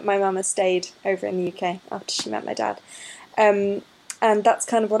my mum has stayed over in the UK after she met my dad. And that's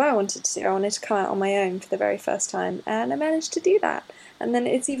kind of what I wanted to do. I wanted to come out on my own for the very first time, and I managed to do that. And then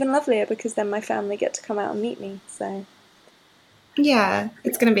it's even lovelier because then my family get to come out and meet me. So yeah,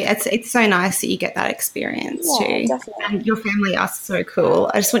 it's going to be, it's so nice that you get that experience too. Definitely. And your family are so cool.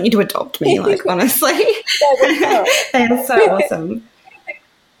 I just want you to adopt me, like, honestly. They are so awesome.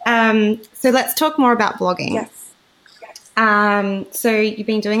 So let's talk more about blogging. Yes. So you've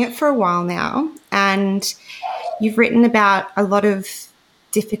been doing it for a while now, and you've written about a lot of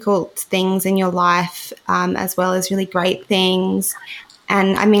difficult things in your life, as well as really great things.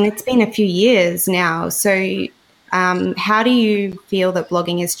 And I mean, it's been a few years now. So how do you feel that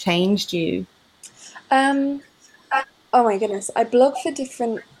blogging has changed you? Oh my goodness. I blog for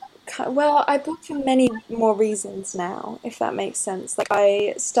many more reasons now, if that makes sense. Like,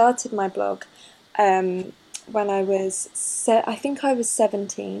 I started my blog when I was, I think I was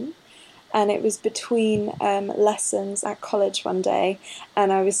 17, and it was between lessons at college one day,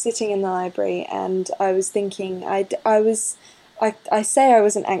 and I was sitting in the library, and I was thinking, I say I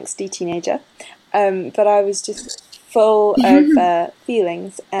was an angsty teenager, but I was just full of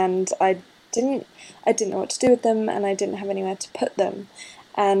feelings, and I didn't know what to do with them, and I didn't have anywhere to put them.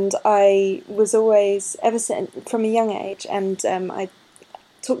 And I was always, ever since, from a young age, and I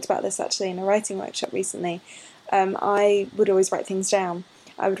talked about this actually in a writing workshop recently, I would always write things down.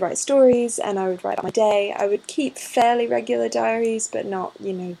 I would write stories, and I would write about my day. I would keep fairly regular diaries, but not,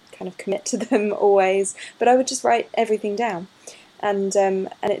 kind of commit to them always. But I would just write everything down. And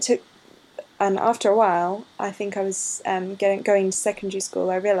it took, and after a while, I think I was going to secondary school,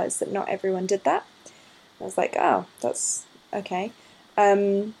 I realised that not everyone did that. I was like, oh, that's okay.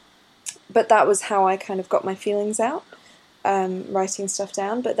 But that was how I kind of got my feelings out, writing stuff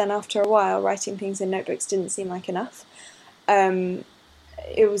down. But then after a while, writing things in notebooks didn't seem like enough. So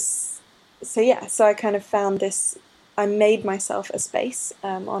I kind of found this, I made myself a space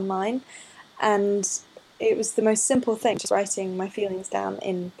online, and it was the most simple thing, just writing my feelings down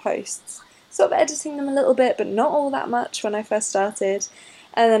in posts, sort of editing them a little bit, but not all that much when I first started.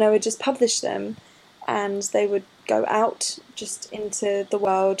 And then I would just publish them, and they would go out just into the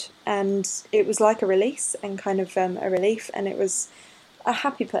world, and it was like a release and kind of a relief, and it was a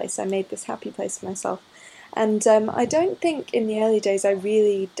happy place. I made this happy place for myself. And I don't think in the early days I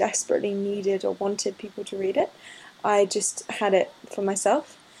really desperately needed or wanted people to read it. I just had it for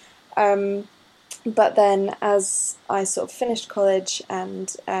myself. But then as I sort of finished college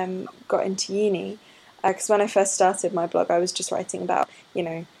and got into uni, because when I first started my blog I was just writing about,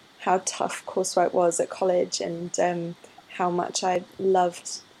 how tough coursework was at college, and how much I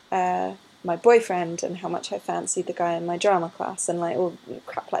loved my boyfriend, and how much I fancied the guy in my drama class, and like all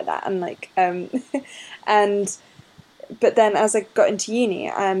crap like that, and like but then as I got into uni,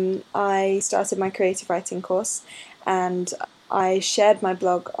 I started my creative writing course, and I shared my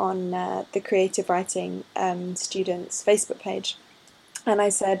blog on the creative writing students Facebook page, and I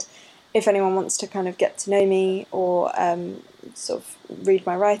said, if anyone wants to kind of get to know me or sort of read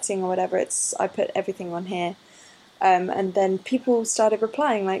my writing or whatever, I put everything on here. And then people started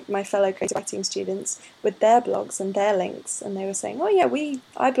replying, like my fellow creative writing students, with their blogs and their links, and they were saying, "Oh yeah,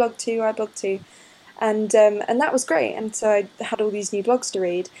 I blog too, and that was great." And so I had all these new blogs to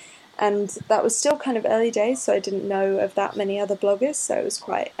read, and that was still kind of early days, so I didn't know of that many other bloggers. So it was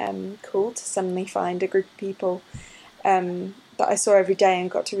quite cool to suddenly find a group of people that I saw every day and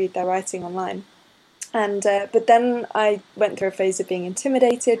got to read their writing online. And but then I went through a phase of being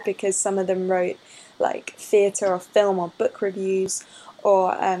intimidated because some of them wrote like theatre or film or book reviews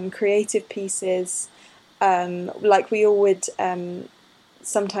or creative pieces, like we all would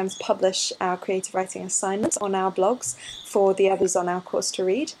sometimes publish our creative writing assignments on our blogs for the others on our course to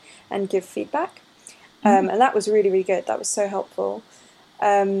read and give feedback. And that was really, really good. That was so helpful.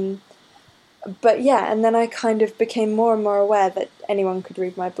 But yeah, and then I kind of became more and more aware that anyone could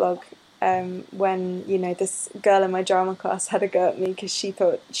read my blog. When, you know, this girl in my drama class had a go at me because she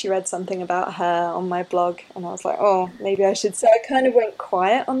thought she read something about her on my blog, and I was like, oh, maybe I should. So I kind of went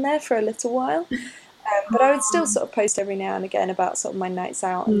quiet on there for a little while, but I would still sort of post every now and again about sort of my nights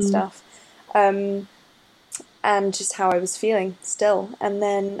out and stuff, and just how I was feeling still. And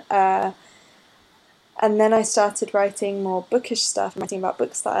then I started writing more bookish stuff, writing about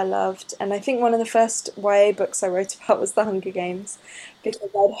books that I loved. And I think one of the first YA books I wrote about was The Hunger Games, because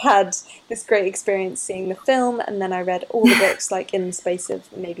I'd had this great experience seeing the film, and then I read all the books, like in the space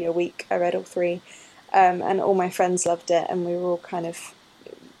of maybe a week. I read all 3, and all my friends loved it, and we were all kind of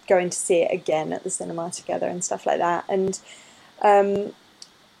going to see it again at the cinema together and stuff like that. And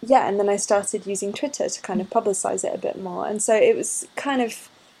yeah, and then I started using Twitter to kind of publicise it a bit more. And so it was kind of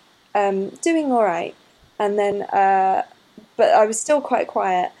doing all right. And then, but I was still quite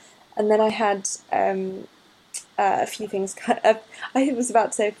quiet. And then I had a few things. I was about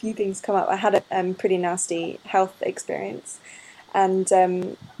to say a few things come up. I had a pretty nasty health experience, and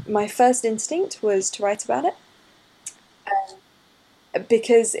my first instinct was to write about it,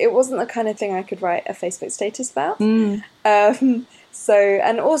 because it wasn't the kind of thing I could write a Facebook status about. So,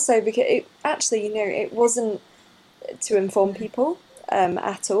 and also because it actually, you know, it wasn't to inform people.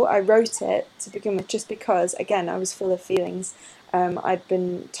 At all. I wrote it to begin with just because, again, I was full of feelings. I'd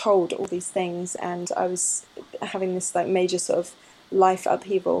been told all these things, and I was having this like major sort of life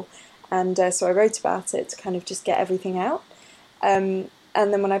upheaval, and so I wrote about it to kind of just get everything out. And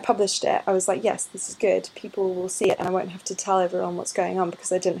then when I published it, I was like, yes, this is good. People will see it, and I won't have to tell everyone what's going on,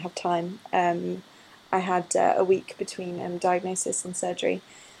 because I didn't have time. I had a week between diagnosis and surgery,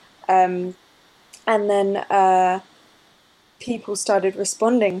 and then people started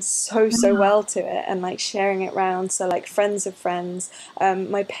responding so well to it, and like sharing it around. So like friends of friends,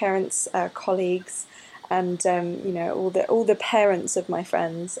 my parents' colleagues, and you know, all the parents of my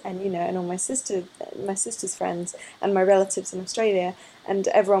friends, and you know, and all my sister's friends, and my relatives in Australia, and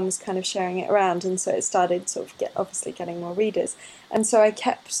everyone was kind of sharing it around. And so it started sort of obviously getting more readers. And so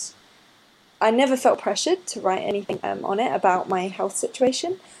I never felt pressured to write anything on it about my health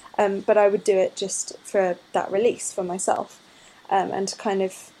situation, but I would do it just for that release for myself. And kind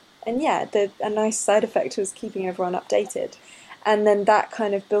of, and yeah, a nice side effect was keeping everyone updated. And then that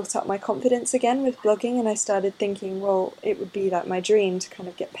kind of built up my confidence again with blogging, and I started thinking, well, it would be like my dream to kind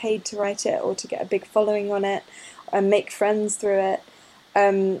of get paid to write it, or to get a big following on it, and make friends through it.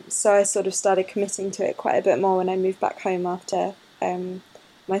 So I sort of started committing to it quite a bit more when I moved back home after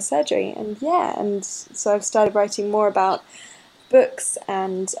my surgery. And yeah, and so I've started writing more about books,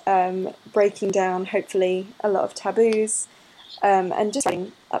 and breaking down, hopefully, a lot of taboos. And just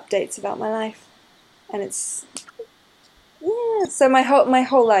writing updates about my life, and it's so my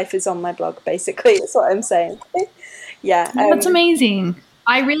whole life is on my blog, basically. That's what I'm saying. Yeah, that's amazing.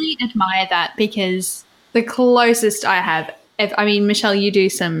 I really admire that, because the closest I have, I mean, Michelle, you do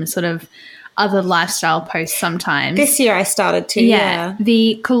some sort of other lifestyle posts sometimes. This year I started to. Yeah,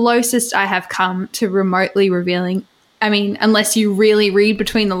 the closest I have come to remotely revealing, I mean, unless you really read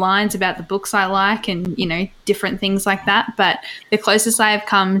between the lines about the books I like and, you know, different things like that. But the closest I have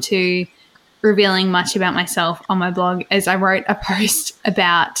come to revealing much about myself on my blog is I wrote a post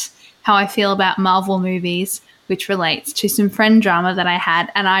about how I feel about Marvel movies, which relates to some friend drama that I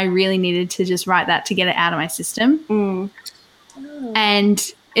had. And I really needed to just write that to get it out of my system.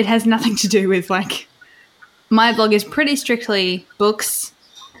 And it has nothing to do with, like, my blog is pretty strictly books,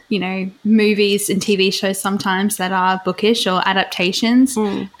 you know, movies and TV shows sometimes that are bookish or adaptations.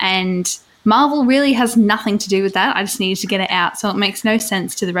 And Marvel really has nothing to do with that. I just needed to get it out. So it makes no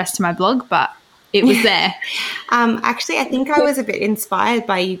sense to the rest of my blog, but it was there. Actually, I think I was a bit inspired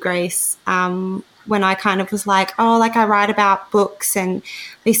by you, Grace, when I kind of was like, oh, like I write about books, and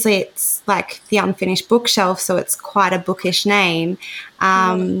obviously it's like the Unfinished Bookshelf, so it's quite a bookish name.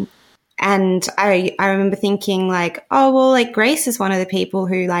 And I remember thinking like, oh, well, like Grace is one of the people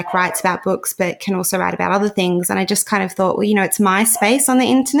who like writes about books but can also write about other things. And I just kind of thought, well, you know, it's my space on the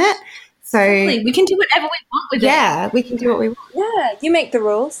internet. So we can do whatever we want with it. Yeah, we can do what we want. Yeah, you make the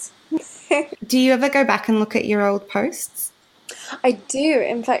rules. Do you ever go back and look at your old posts? I do.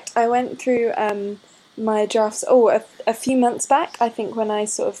 In fact, I went through my drafts, a few months back, I think, when I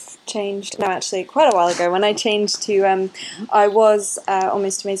sort of changed, no, actually quite a while ago, when I changed to, I was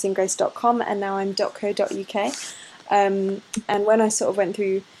almostamazinggrace.com, and now I'm .co.uk. And when I sort of went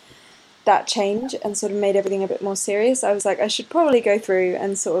through that change and sort of made everything a bit more serious, I was like, I should probably go through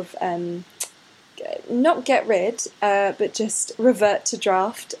and sort of not get rid, but just revert to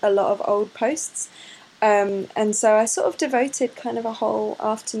draft a lot of old posts. And so I sort of devoted kind of a whole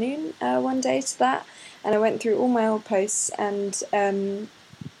afternoon one day to that, and I went through all my old posts, and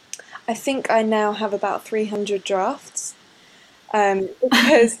I think I now have about 300 drafts,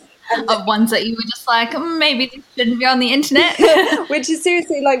 because Of ones that you were just like, maybe this shouldn't be on the internet. which is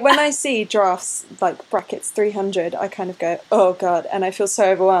seriously, like, when I see drafts like brackets 300, I kind of go, oh god, and I feel so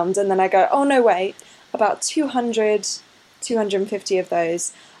overwhelmed, and then I go, oh no, wait, about 200, 250 of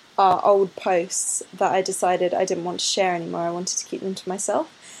those are old posts that I decided I didn't want to share anymore. I wanted to keep them to myself.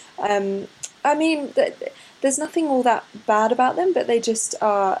 I mean, there's nothing all that bad about them, but they just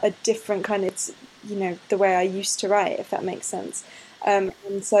are a different kind of, the way I used to write, if that makes sense. And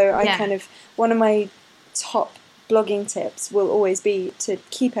so I kind of, one of my top blogging tips will always be to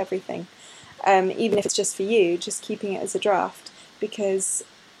keep everything, even if it's just for you, just keeping it as a draft, because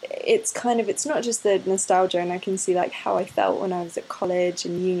it's not just the nostalgia, and I can see like how I felt when I was at college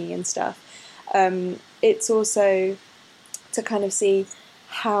and uni and stuff. It's also to kind of see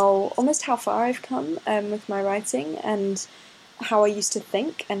almost how far I've come with my writing, and how I used to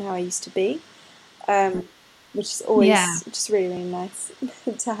think and how I used to be. Which is always just really, really nice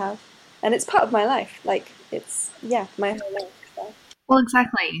to have. And it's part of my life. Like, it's, my whole life. So. Well,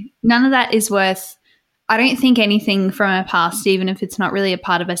 exactly. None of that is worth, I don't think anything from our past, even if it's not really a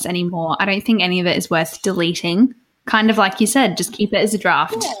part of us anymore, I don't think any of it is worth deleting. Kind of like you said, just keep it as a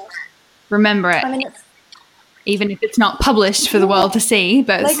draft. Yeah. Remember it. I mean, even if it's not published for the world to see,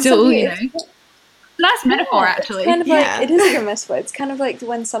 but like still, nice metaphor, actually. It's kind of like, it is a good metaphor. It's kind of like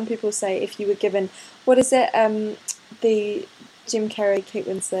when some people say, if you were given, what is it, the Jim Carrey, Kate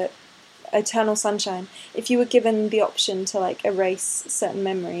Winslet, Eternal Sunshine, if you were given the option to like erase certain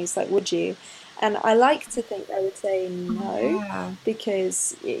memories, like, would you? And I like to think I would say no,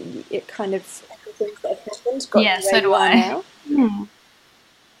 because it kind of, things that have happened got you where you are now. Mm.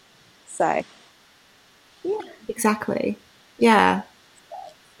 So, exactly. Yeah.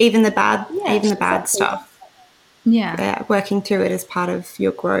 Even the bad stuff. Yeah. Working through it as part of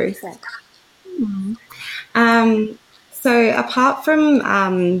your growth. Mm. So apart from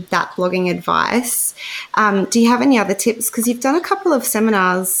that blogging advice, do you have any other tips? Because you've done a couple of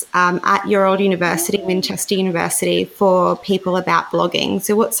seminars at your old university, Winchester University, for people about blogging.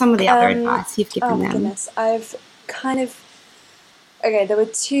 So what's some of the other advice you've given them? Goodness. I've kind of... Okay, there were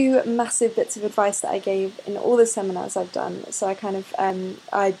two massive bits of advice that I gave in all the seminars I've done. So I kind of...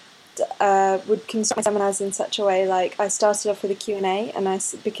 would construct my seminars in such a way, like I started off with a Q&A,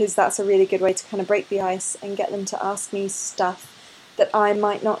 because that's a really good way to kind of break the ice and get them to ask me stuff that I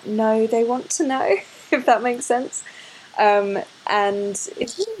might not know they want to know, if that makes sense. And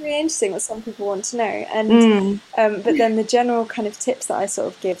it's really, really interesting what some people want to know. And but then the general kind of tips that I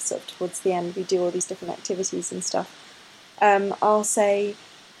sort of give sort of towards the end, we do all these different activities and stuff. I'll say,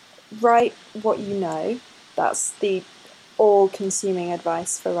 write what you know. That's the all-consuming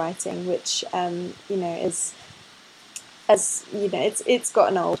advice for writing, which is, as it's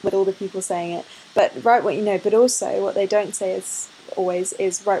gotten old with all the people saying it. But write what you know. But also, what they don't say is always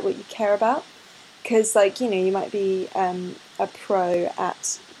write what you care about, because you might be a pro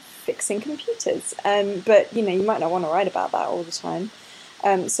at fixing computers, but you might not want to write about that all the time.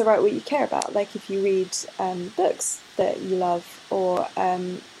 So write what you care about. Like if you read books that you love, or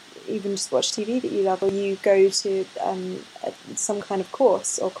even just watch TV that you love, or you go to some kind of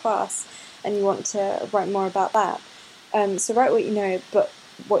course or class and you want to write more about that. So write what you know, but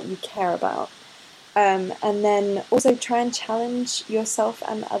what you care about. And then also try and challenge yourself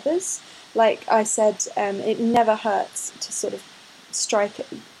and others. Like I said, it never hurts to sort of strike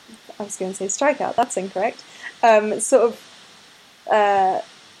out, that's incorrect. What's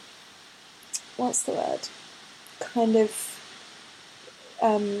the word? Kind of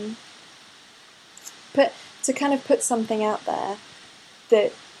put something out there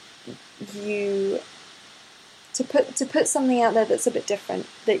that to put something out there that's a bit different,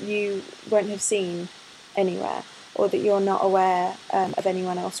 that you won't have seen anywhere, or that you're not aware of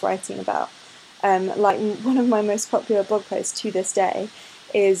anyone else writing about. Like one of my most popular blog posts to this day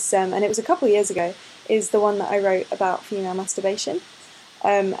is, and it was a couple of years ago, is the one that I wrote about female masturbation.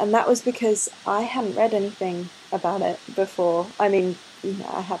 And that was because I hadn't read anything about it before. I mean,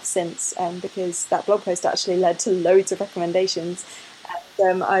 I have since, because that blog post actually led to loads of recommendations.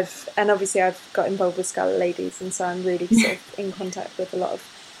 And obviously I've got involved with Scarlet Ladies, and so I'm really sort of in contact with a lot of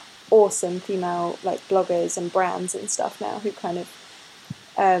awesome female bloggers and brands and stuff now who kind of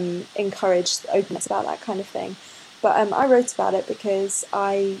encourage openness about that kind of thing. But I wrote about it because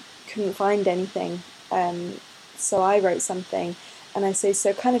I couldn't find anything. So I wrote something, and I say,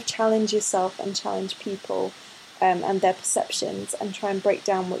 so kind of challenge yourself and challenge people and their perceptions, and try and break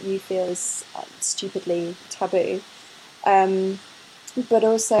down what you feel is stupidly taboo. But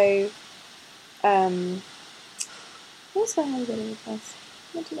also, what's my other bit of advice?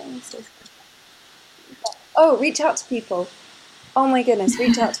 What did I say? Oh, reach out to people. Oh my goodness,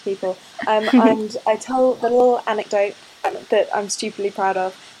 reach out to people. And I tell the little anecdote that I'm stupidly proud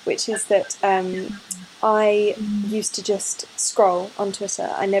of, which is that I used to just scroll on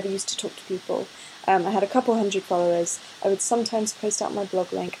Twitter. I never used to talk to people. I had a couple hundred followers. I would sometimes post out my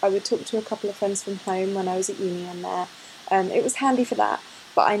blog link. I would talk to a couple of friends from home when I was at uni on there. It was handy for that.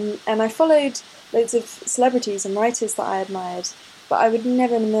 But I followed loads of celebrities and writers that I admired, but I would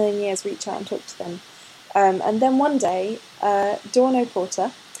never in a million years reach out and talk to them. And then one day, Dawn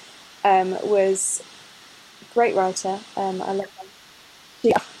O'Porter was a great writer. I love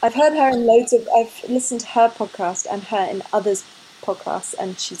her. I've heard her in I've listened to her podcast and her in others' podcasts,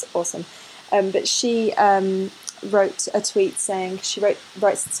 and she's awesome. But she wrote a tweet saying,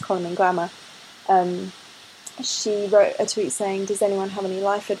 writes this column in Glamour. She wrote a tweet saying, does anyone have any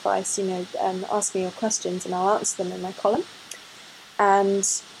life advice? Ask me your questions and I'll answer them in my column. And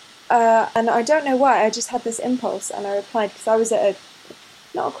I don't know why, I just had this impulse and I replied, because I was at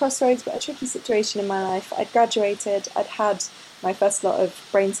not a crossroads, but a tricky situation in my life. I'd graduated, I'd had my first lot of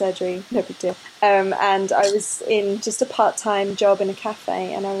brain surgery, no big deal. And I was in just a part-time job in a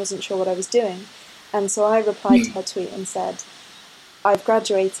cafe and I wasn't sure what I was doing. And so I replied to her tweet and said, I've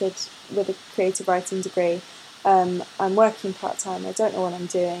graduated with a creative writing degree. I'm working part-time, I don't know what I'm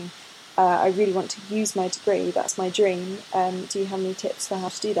doing. I really want to use my degree, that's my dream. Do you have any tips for how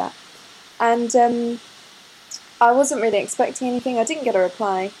to do that? And I wasn't really expecting anything. I didn't get a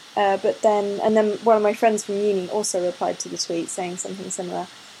reply, but then one of my friends from uni also replied to the tweet saying something similar.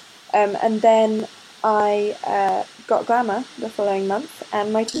 And then I got Glamour the following month,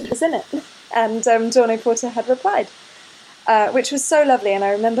 and my tweet was in it. And Dawn O'Porter had replied, which was so lovely. And I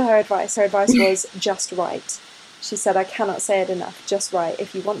remember her advice. Her advice was just write. She said, I cannot say it enough, just write.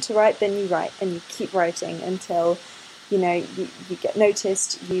 If you want to write, then you write, and you keep writing until you get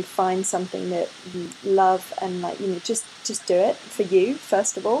noticed, you find something that you love, and just do it for you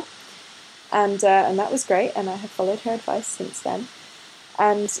first of all. And that was great, and I have followed her advice since then.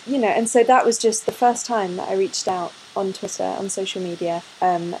 And so that was just the first time that I reached out on Twitter, on social media,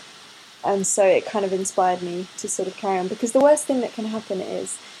 and so it kind of inspired me to sort of carry on, because the worst thing that can happen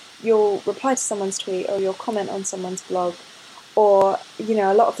is you'll reply to someone's tweet or you'll comment on someone's blog, or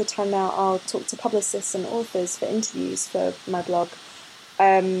a lot of the time now I'll talk to publicists and authors for interviews for my blog,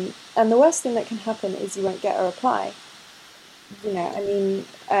 and the worst thing that can happen is you won't get a reply.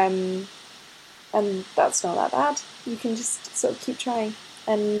 And that's not that bad. You can just sort of keep trying,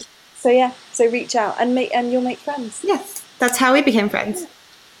 and so reach out and you'll make friends. Yes, that's how we became friends.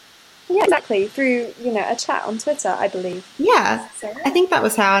 Yeah, exactly. Through, a chat on Twitter, I believe. Yeah, so, I think that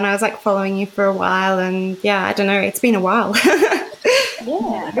was how, and I was following you for a while, and I don't know, it's been a while.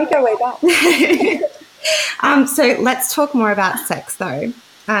 Yeah, we go way back. So let's talk more about sex though.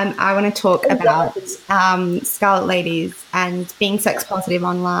 I want to talk about Scarlet Ladies and being sex positive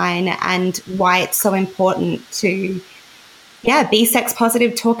online, and why it's so important to, be sex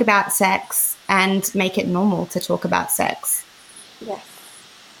positive, talk about sex, and make it normal to talk about sex. Yes.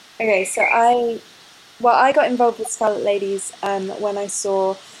 Okay, so I got involved with Scarlet Ladies when I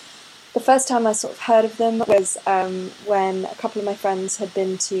saw, the first time I sort of heard of them was when a couple of my friends had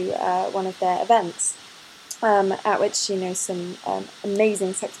been to one of their events, at which, some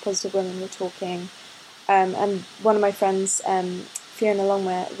amazing sex positive women were talking. And one of my friends, Fiona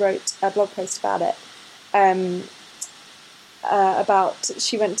Longmire, wrote a blog post about it,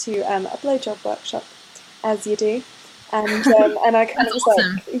 she went to a blowjob workshop, as you do. And I kind of was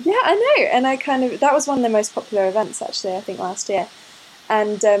awesome. Yeah, I know. And I that was one of the most popular events, actually, I think last year.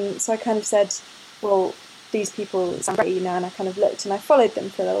 And so I kind of said, well, these people sound great, and I kind of looked and I followed them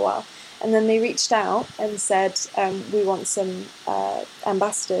for a little while. And then they reached out and said, we want some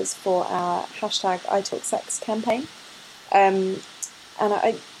ambassadors for our #ITalkSex campaign. And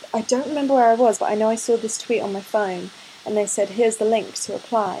I don't remember where I was, but I know I saw this tweet on my phone, and they said, here's the link to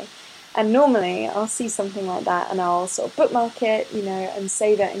apply. And normally I'll see something like that and I'll sort of bookmark it, and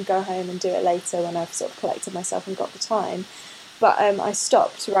save it and go home and do it later when I've sort of collected myself and got the time. But I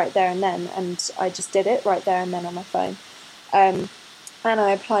stopped right there and then, and I just did it right there and then on my phone. And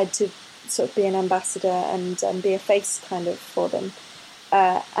I applied to sort of be an ambassador and be a face kind of for them.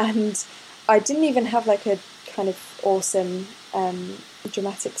 And I didn't even have a kind of awesome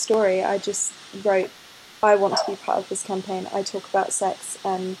dramatic story. I just wrote I want to be part of this campaign. I talk about sex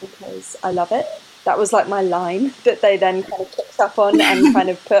because I love it. That was like my line that they then kind of picked up on and kind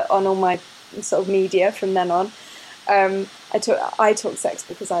of put on all my sort of media from then on. I talk sex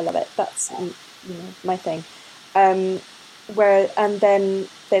because I love it. That's my thing. And then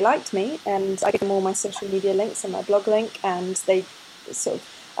they liked me, and I gave them all my social media links and my blog link, and they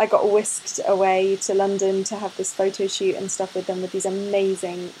I got whisked away to London to have this photo shoot and stuff with them with these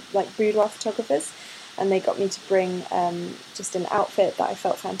amazing like boudoir photographers, and they got me to bring just an outfit that I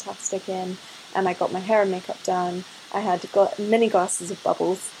felt fantastic in, and I got my hair and makeup done. I had mini glasses of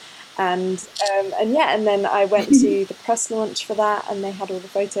bubbles, and then I went to the press launch for that, and they had all the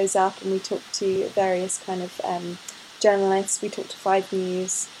photos up, and we talked to various kind of journalists. We talked to 5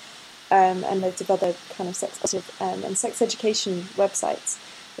 News and loads of other kind of sex positive and sex education websites.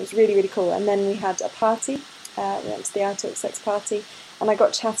 It was really, really cool. And then we had a party. We went to the I Talk Sex party, and I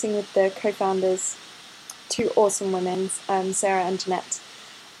got chatting with the co-founders, 2 awesome women, Sarah and Jeanette.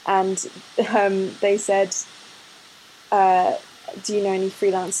 And they said, do you know any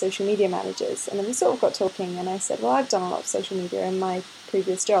freelance social media managers? And then we sort of got talking, and I said, well, I've done a lot of social media in my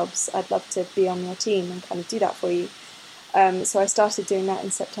previous jobs. I'd love to be on your team and kind of do that for you. So I started doing that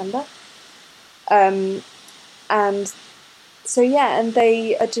in September. And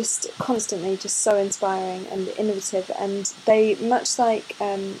they are just constantly just so inspiring and innovative, and they, much like,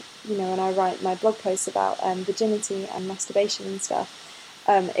 when I write my blog posts about virginity and masturbation and stuff,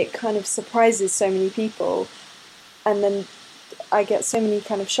 it kind of surprises so many people, and then I get so many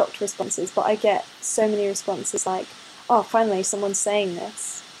kind of shocked responses, but I get so many responses like, oh, finally someone's saying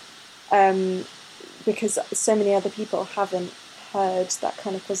this, because so many other people haven't heard that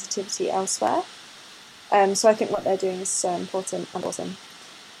kind of positivity elsewhere. So I think what they're doing is so important and awesome.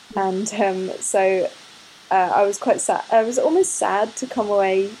 And I was quite sad. I was almost sad to come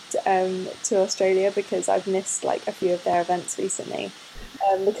away to Australia, because I've missed like a few of their events recently.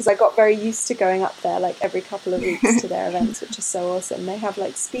 Because I got very used to going up there like every couple of weeks to their events, which is so awesome. They have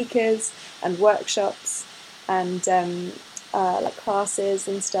like speakers and workshops and like classes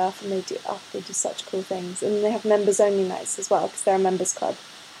and stuff, and they do such cool things. And they have members only nights as well, because they're a members club.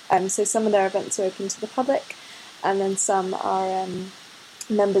 So some of their events are open to the public, and then some are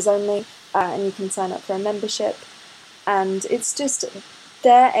members only, and you can sign up for a membership. And it's just,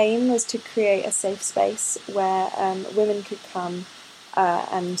 their aim was to create a safe space where women could come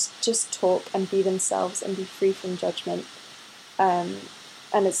and just talk and be themselves and be free from judgment. And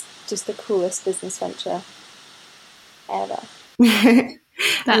it's just the coolest business venture ever.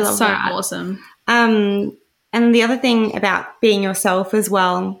 That's so awesome. And the other thing about being yourself as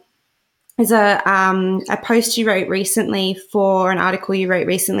well is a post you wrote recently for an article you wrote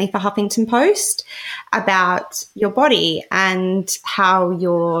recently for Huffington Post about your body and how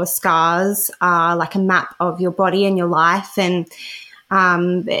your scars are like a map of your body and your life. And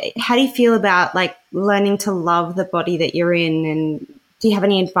how do you feel about like learning to love the body that you're in? And do you have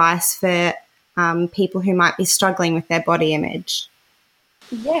any advice for people who might be struggling with their body image?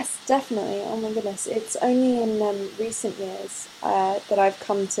 Yes, definitely. Oh my goodness. It's only in recent years that I've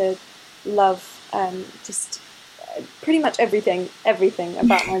come to love just pretty much everything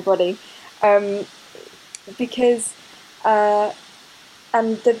about my body. Because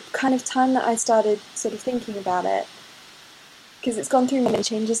and the kind of time that I started sort of thinking about it, because it's gone through many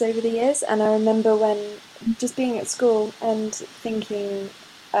changes over the years, and I remember when just being at school and thinking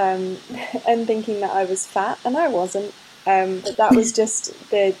that I was fat, and I wasn't. But that was just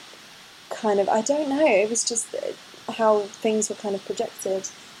the kind of, I don't know, it was just how things were kind of projected.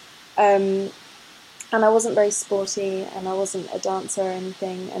 And I wasn't very sporty, and I wasn't a dancer or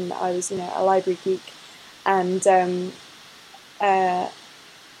anything, and I was, a library geek. And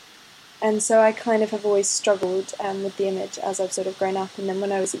so I kind of have always struggled with the image as I've sort of grown up. And then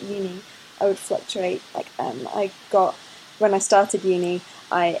when I was at uni, I would fluctuate. Like when I started uni,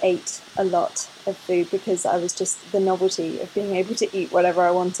 I ate a lot of food because I was just the novelty of being able to eat whatever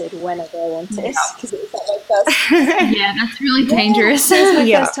I wanted whenever I wanted. Because it was like my first. Yeah, that's really dangerous. It was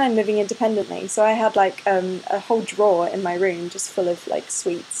my first time living independently, so I had like a whole drawer in my room just full of like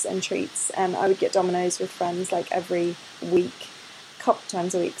sweets and treats, and I would get Domino's with friends like every week, a couple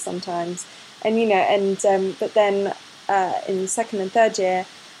times a week sometimes, and but then in second and third year,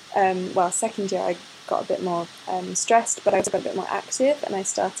 second year I got a bit more stressed, but I also got a bit more active, and I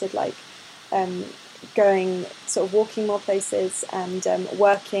started like going sort of walking more places and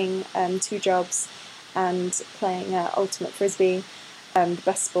working 2 jobs and playing ultimate frisbee, the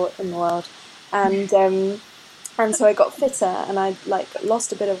best sport in the world, and so I got fitter, and I like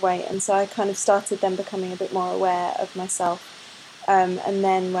lost a bit of weight, and so I kind of started then becoming a bit more aware of myself, And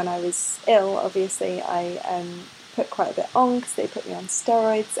then when I was ill, obviously, I put quite a bit on because they put me on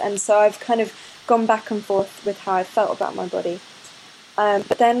steroids. And so I've kind of gone back and forth with how I felt about my body.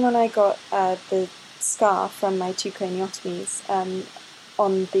 But then when I got the scar from my 2 craniotomies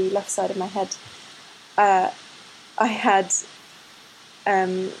on the left side of my head, I had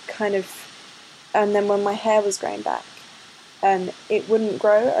kind of, and then when my hair was growing back, it wouldn't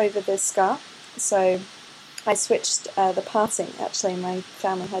grow over the scar. So I switched the parting, actually. My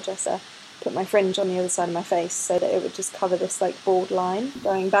family hairdresser put my fringe on the other side of my face so that it would just cover this like bald line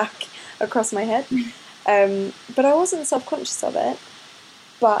going back across my head. But I wasn't self-conscious of it,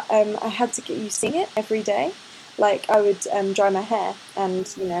 but I had to get used to seeing it every day. Like I would dry my hair and,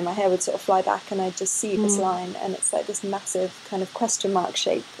 you know, my hair would sort of fly back and I'd just see this line, and it's like this massive kind of question mark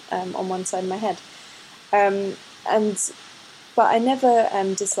shape on one side of my head. But I never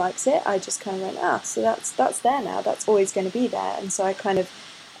disliked it. I just kind of went, so that's there now. That's always going to be there. And so I kind of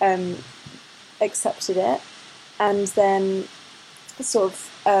accepted it. And then sort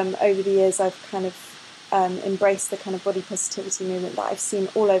of over the years, I've kind of embraced the kind of body positivity movement that I've seen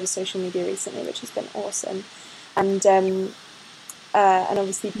all over social media recently, which has been awesome. And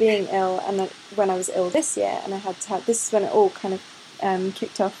obviously being ill, and when I was ill this year, and I had to have, this is when it all kind of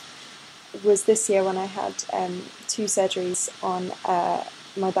kicked off, was this year when I had 2 surgeries on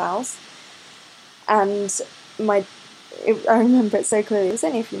my bowels. And I remember it so clearly. It was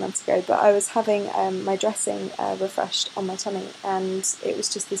only a few months ago, but I was having my dressing refreshed on my tummy, and it was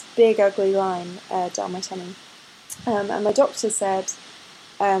just this big ugly line down my tummy. And my doctor said,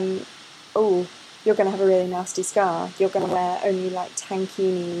 oh, you're going to have a really nasty scar. You're going to wear only like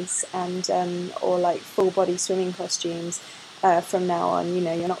tankinis and or like full body swimming costumes from now on. You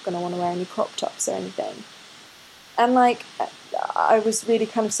know, you're not going to want to wear any crop tops or anything. And like, I was really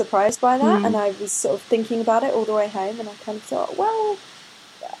kind of surprised by that, and I was sort of thinking about it all the way home, and I kind of thought, well,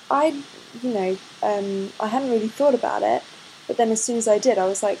 I hadn't really thought about it, but then as soon as I did, I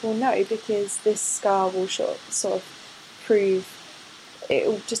was like, well, no, because this scar will sort of prove, it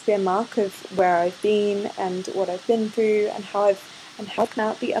will just be a mark of where I've been and what I've been through and how I've come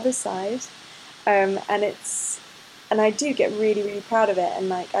out the other side, and I do get really, really proud of it, and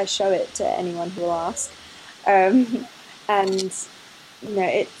like I show it to anyone who will ask. And you know,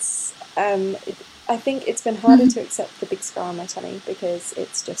 it's I think it's been harder to accept the big scar on my tummy because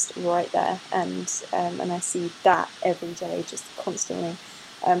it's just right there, and I see that every day, just constantly,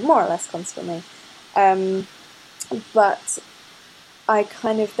 more or less constantly. But I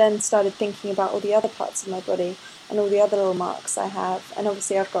kind of then started thinking about all the other parts of my body and all the other little marks I have, and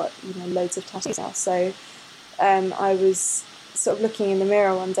obviously I've got, you know, loads of tattoos now. So I was sort of looking in the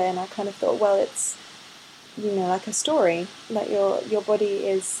mirror one day, and I kind of thought, well, it's, you know, like a story, that your body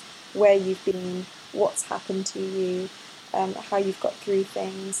is where you've been, what's happened to you, how you've got through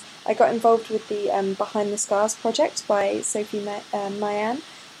things. I got involved with the Behind the Scars project by Sophie Mayan,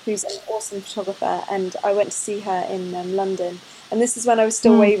 who's an awesome photographer, and I went to see her in London, and this is when I was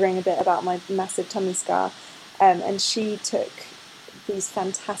still wavering a bit about my massive tummy scar, and she took these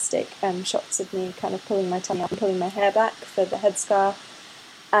fantastic shots of me kind of pulling my tummy up and pulling my hair back for the headscar.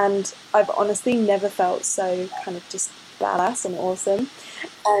 And I've honestly never felt so kind of just badass and awesome.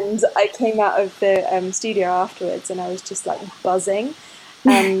 And I came out of the studio afterwards, and I was just like buzzing.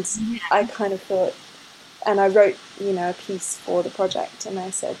 And I kind of thought, and I wrote, you know, a piece for the project, and I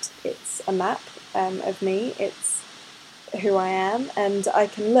said, it's a map of me. It's who I am, and I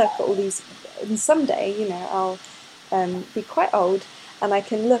can look at all these. And someday, you know, I'll be quite old, and I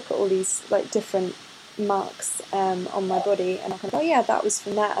can look at all these like different marks on my body, and I can, oh yeah, that was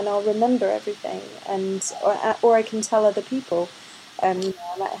from that, and I'll remember everything, and or I can tell other people. You know,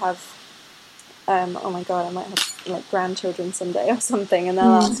 I might have oh my god, I might have like grandchildren someday or something, and they'll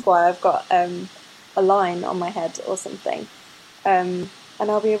ask why I've got a line on my head or something, and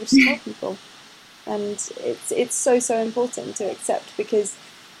I'll be able to tell people. And it's so important to accept, because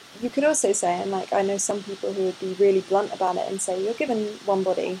you could also say, and like I know some people who would be really blunt about it and say, you're given one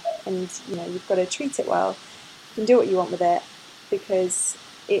body, and you know, you've got to treat it well. You can do what you want with it because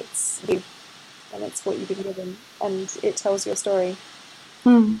it's you, and it's what you've been given, and it tells your story.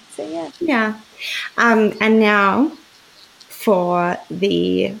 So yeah. And now for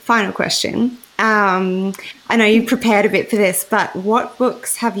the final question. I know you prepared a bit for this, but what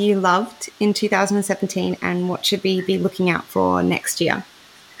books have you loved in 2017, and what should we be looking out for next year?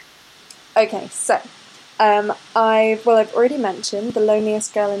 Okay, so I've already mentioned The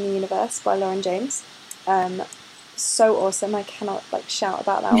Loneliest Girl in the Universe by Lauren James. So awesome. I cannot like shout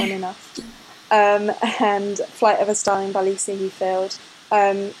about that one enough. And Flight of a Starling by Lisa Heathfield.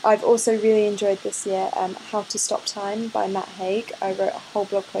 I've also really enjoyed this year How to Stop Time by Matt Haig. I wrote a whole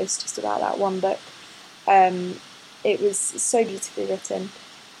blog post just about that one book. It was so beautifully written.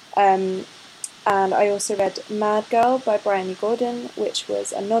 And I also read Mad Girl by Bryony Gordon, which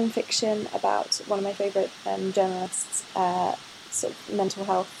was a non-fiction about one of my favourite journalists' sort of mental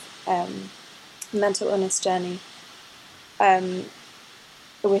health, mental illness journey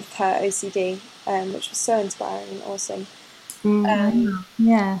with her OCD, which was so inspiring and awesome.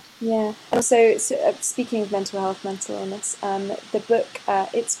 Yeah. Yeah. Also, speaking of mental health, mental illness, the book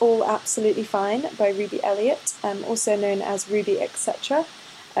It's All Absolutely Fine by Ruby Elliott, also known as Ruby Etc.,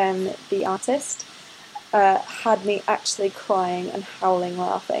 the artist, had me actually crying and howling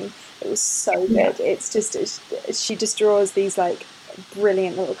laughing. It was so good. It's just, she just draws these like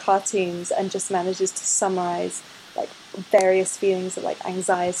brilliant little cartoons and just manages to summarize like various feelings of like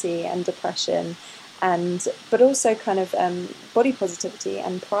anxiety and depression, and but also kind of body positivity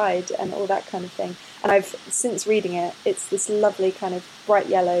and pride and all that kind of thing. And I've since reading it, it's this lovely kind of bright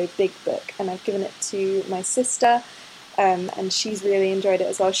yellow big book, and I've given it to my sister, and she's really enjoyed it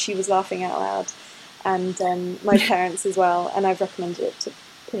as well. She was laughing out loud, and my parents as well, and I've recommended it to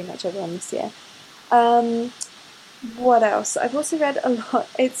pretty much everyone this year. What else? I've also read a lot.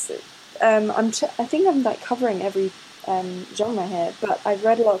 It's I think I'm like covering every genre here, but I've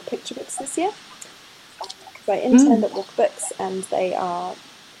read a lot of picture books this year because I interned at Walker Books, and they are,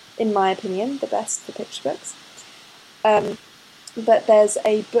 in my opinion, the best for picture books. But there's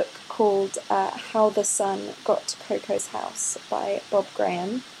a book called How the Sun Got to Coco's House by Bob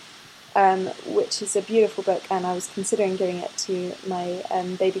Graham, which is a beautiful book, and I was considering giving it to my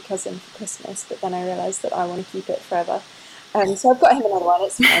baby cousin for Christmas, but then I realised that I want to keep it forever. So I've got him another one,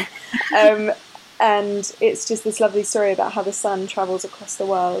 it's fine. And it's just this lovely story about how the sun travels across the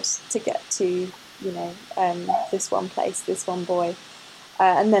world to get to, this one place, this one boy.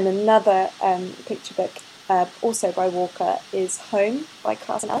 And then another picture book, also by Walker, is Home by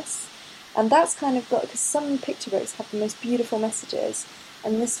Carson Ellis. And that's kind of got, because some picture books have the most beautiful messages,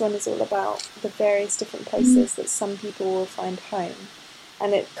 and this one is all about the various different places that some people will find home.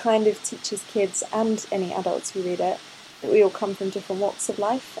 And it kind of teaches kids and any adults who read it that we all come from different walks of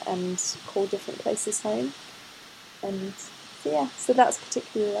life and call different places home. And so that's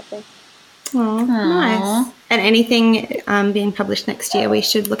particularly lovely. Oh, nice. And anything being published next year we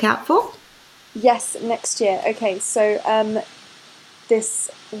should look out for? Yes, next year. Okay, so this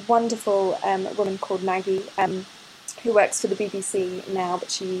wonderful woman called Maggie, who works for the BBC now,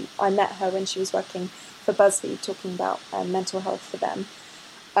 but I met her when she was working for BuzzFeed talking about mental health for them.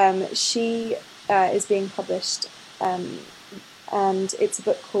 She is being published, and it's a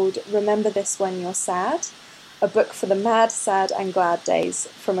book called Remember This When You're Sad, a book for the mad, sad and glad days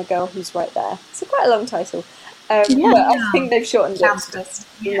from a girl who's right there. It's quite a long title, but I think they've shortened it to just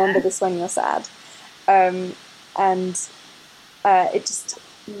Remember This When You're Sad. And it just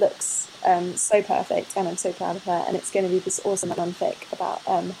looks so perfect, and I'm so proud of her, and it's going to be this awesome non-fic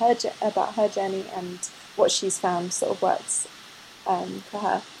about her journey and what she's found sort of works for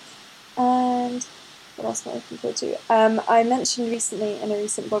her. And what else am I looking forward to? I mentioned recently in a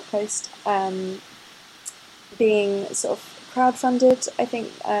recent blog post being sort of crowdfunded, I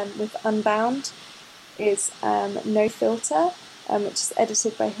think, with Unbound, is No Filter, which is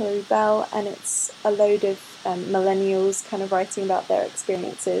edited by Hilary Bell, and it's a load of millennials kind of writing about their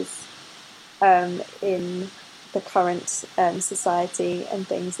experiences in the current society and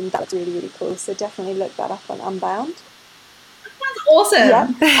things, and that's really, really cool. So definitely look that up on Unbound. That's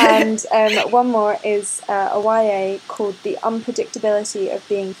awesome. Yeah. And one more is a YA called The Unpredictability of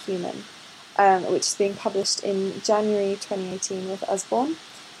Being Human, which is being published in January 2018 with Usborne.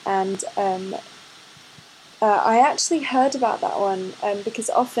 And I actually heard about that one because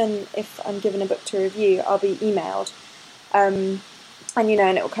often if I'm given a book to review, I'll be emailed, and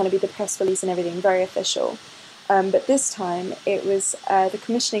it will kind of be the press release and everything, very official. But this time it was the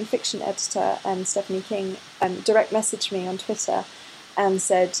commissioning fiction editor, Stephanie King, direct messaged me on Twitter and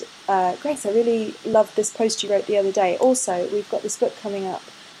said, Grace, I really loved this post you wrote the other day. Also, we've got this book coming up.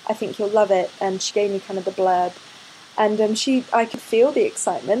 I think you'll love it. And she gave me kind of the blurb. And I could feel the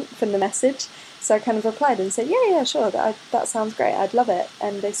excitement from the message. So I kind of replied and said, yeah, sure, that sounds great. I'd love it.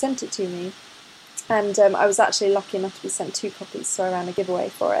 And they sent it to me. And I was actually lucky enough to be sent 2 copies, so I ran a giveaway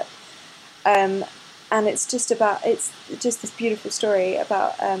for it. And it's just this beautiful story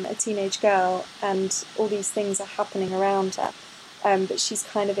about a teenage girl, and all these things are happening around her. But she's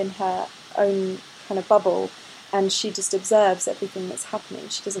kind of in her own kind of bubble, and she just observes everything that's happening.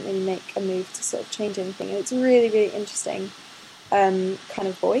 She doesn't really make a move to sort of change anything. And it's a really, really interesting kind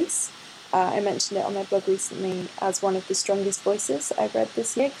of voice. I mentioned it on my blog recently as one of the strongest voices I've read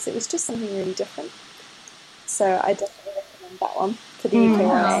this year because it was just something really different. So I definitely recommend that one for the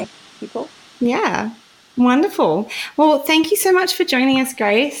UKYA people. Yeah, wonderful. Well, thank you so much for joining us,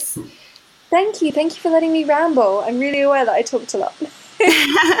 Grace. Thank you for letting me ramble. I'm really aware that I talked a lot.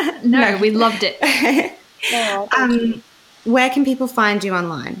 No, we loved it. Where can people find you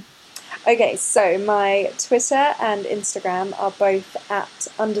online? Okay, so my Twitter and Instagram are both at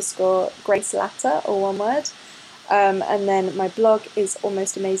 _Grace Latter, all one word. And then my blog is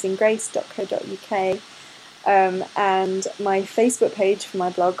almostamazinggrace.co.uk. And my Facebook page for my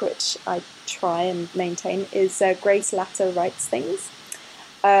blog, which I try and maintain, is Grace Latter Writes Things.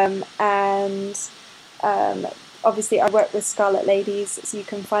 Obviously I work with Scarlet Ladies, so you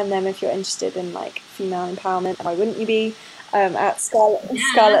can find them if you're interested in like female empowerment. Why wouldn't you be? At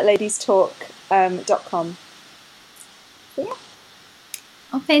scarletladiestalk.com. So, yeah.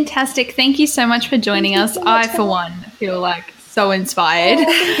 Oh, fantastic. Thank you so much for joining us. So much for one, feel like so inspired.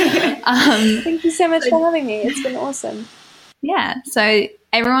 Thank you so much for having me. It's been awesome. Yeah. So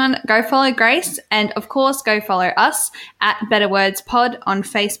everyone go follow Grace, and of course go follow us at Better Words Pod on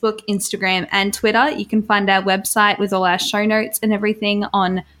Facebook, Instagram and Twitter. You can find our website with all our show notes and everything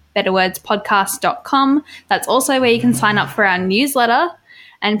on betterwordspodcast.com. That's also where you can sign up for our newsletter.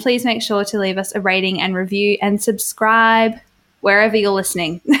 And please make sure to leave us a rating and review and subscribe wherever you're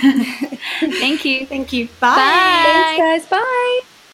listening. Thank you. Thank you. Bye. Bye. Thanks, guys. Bye.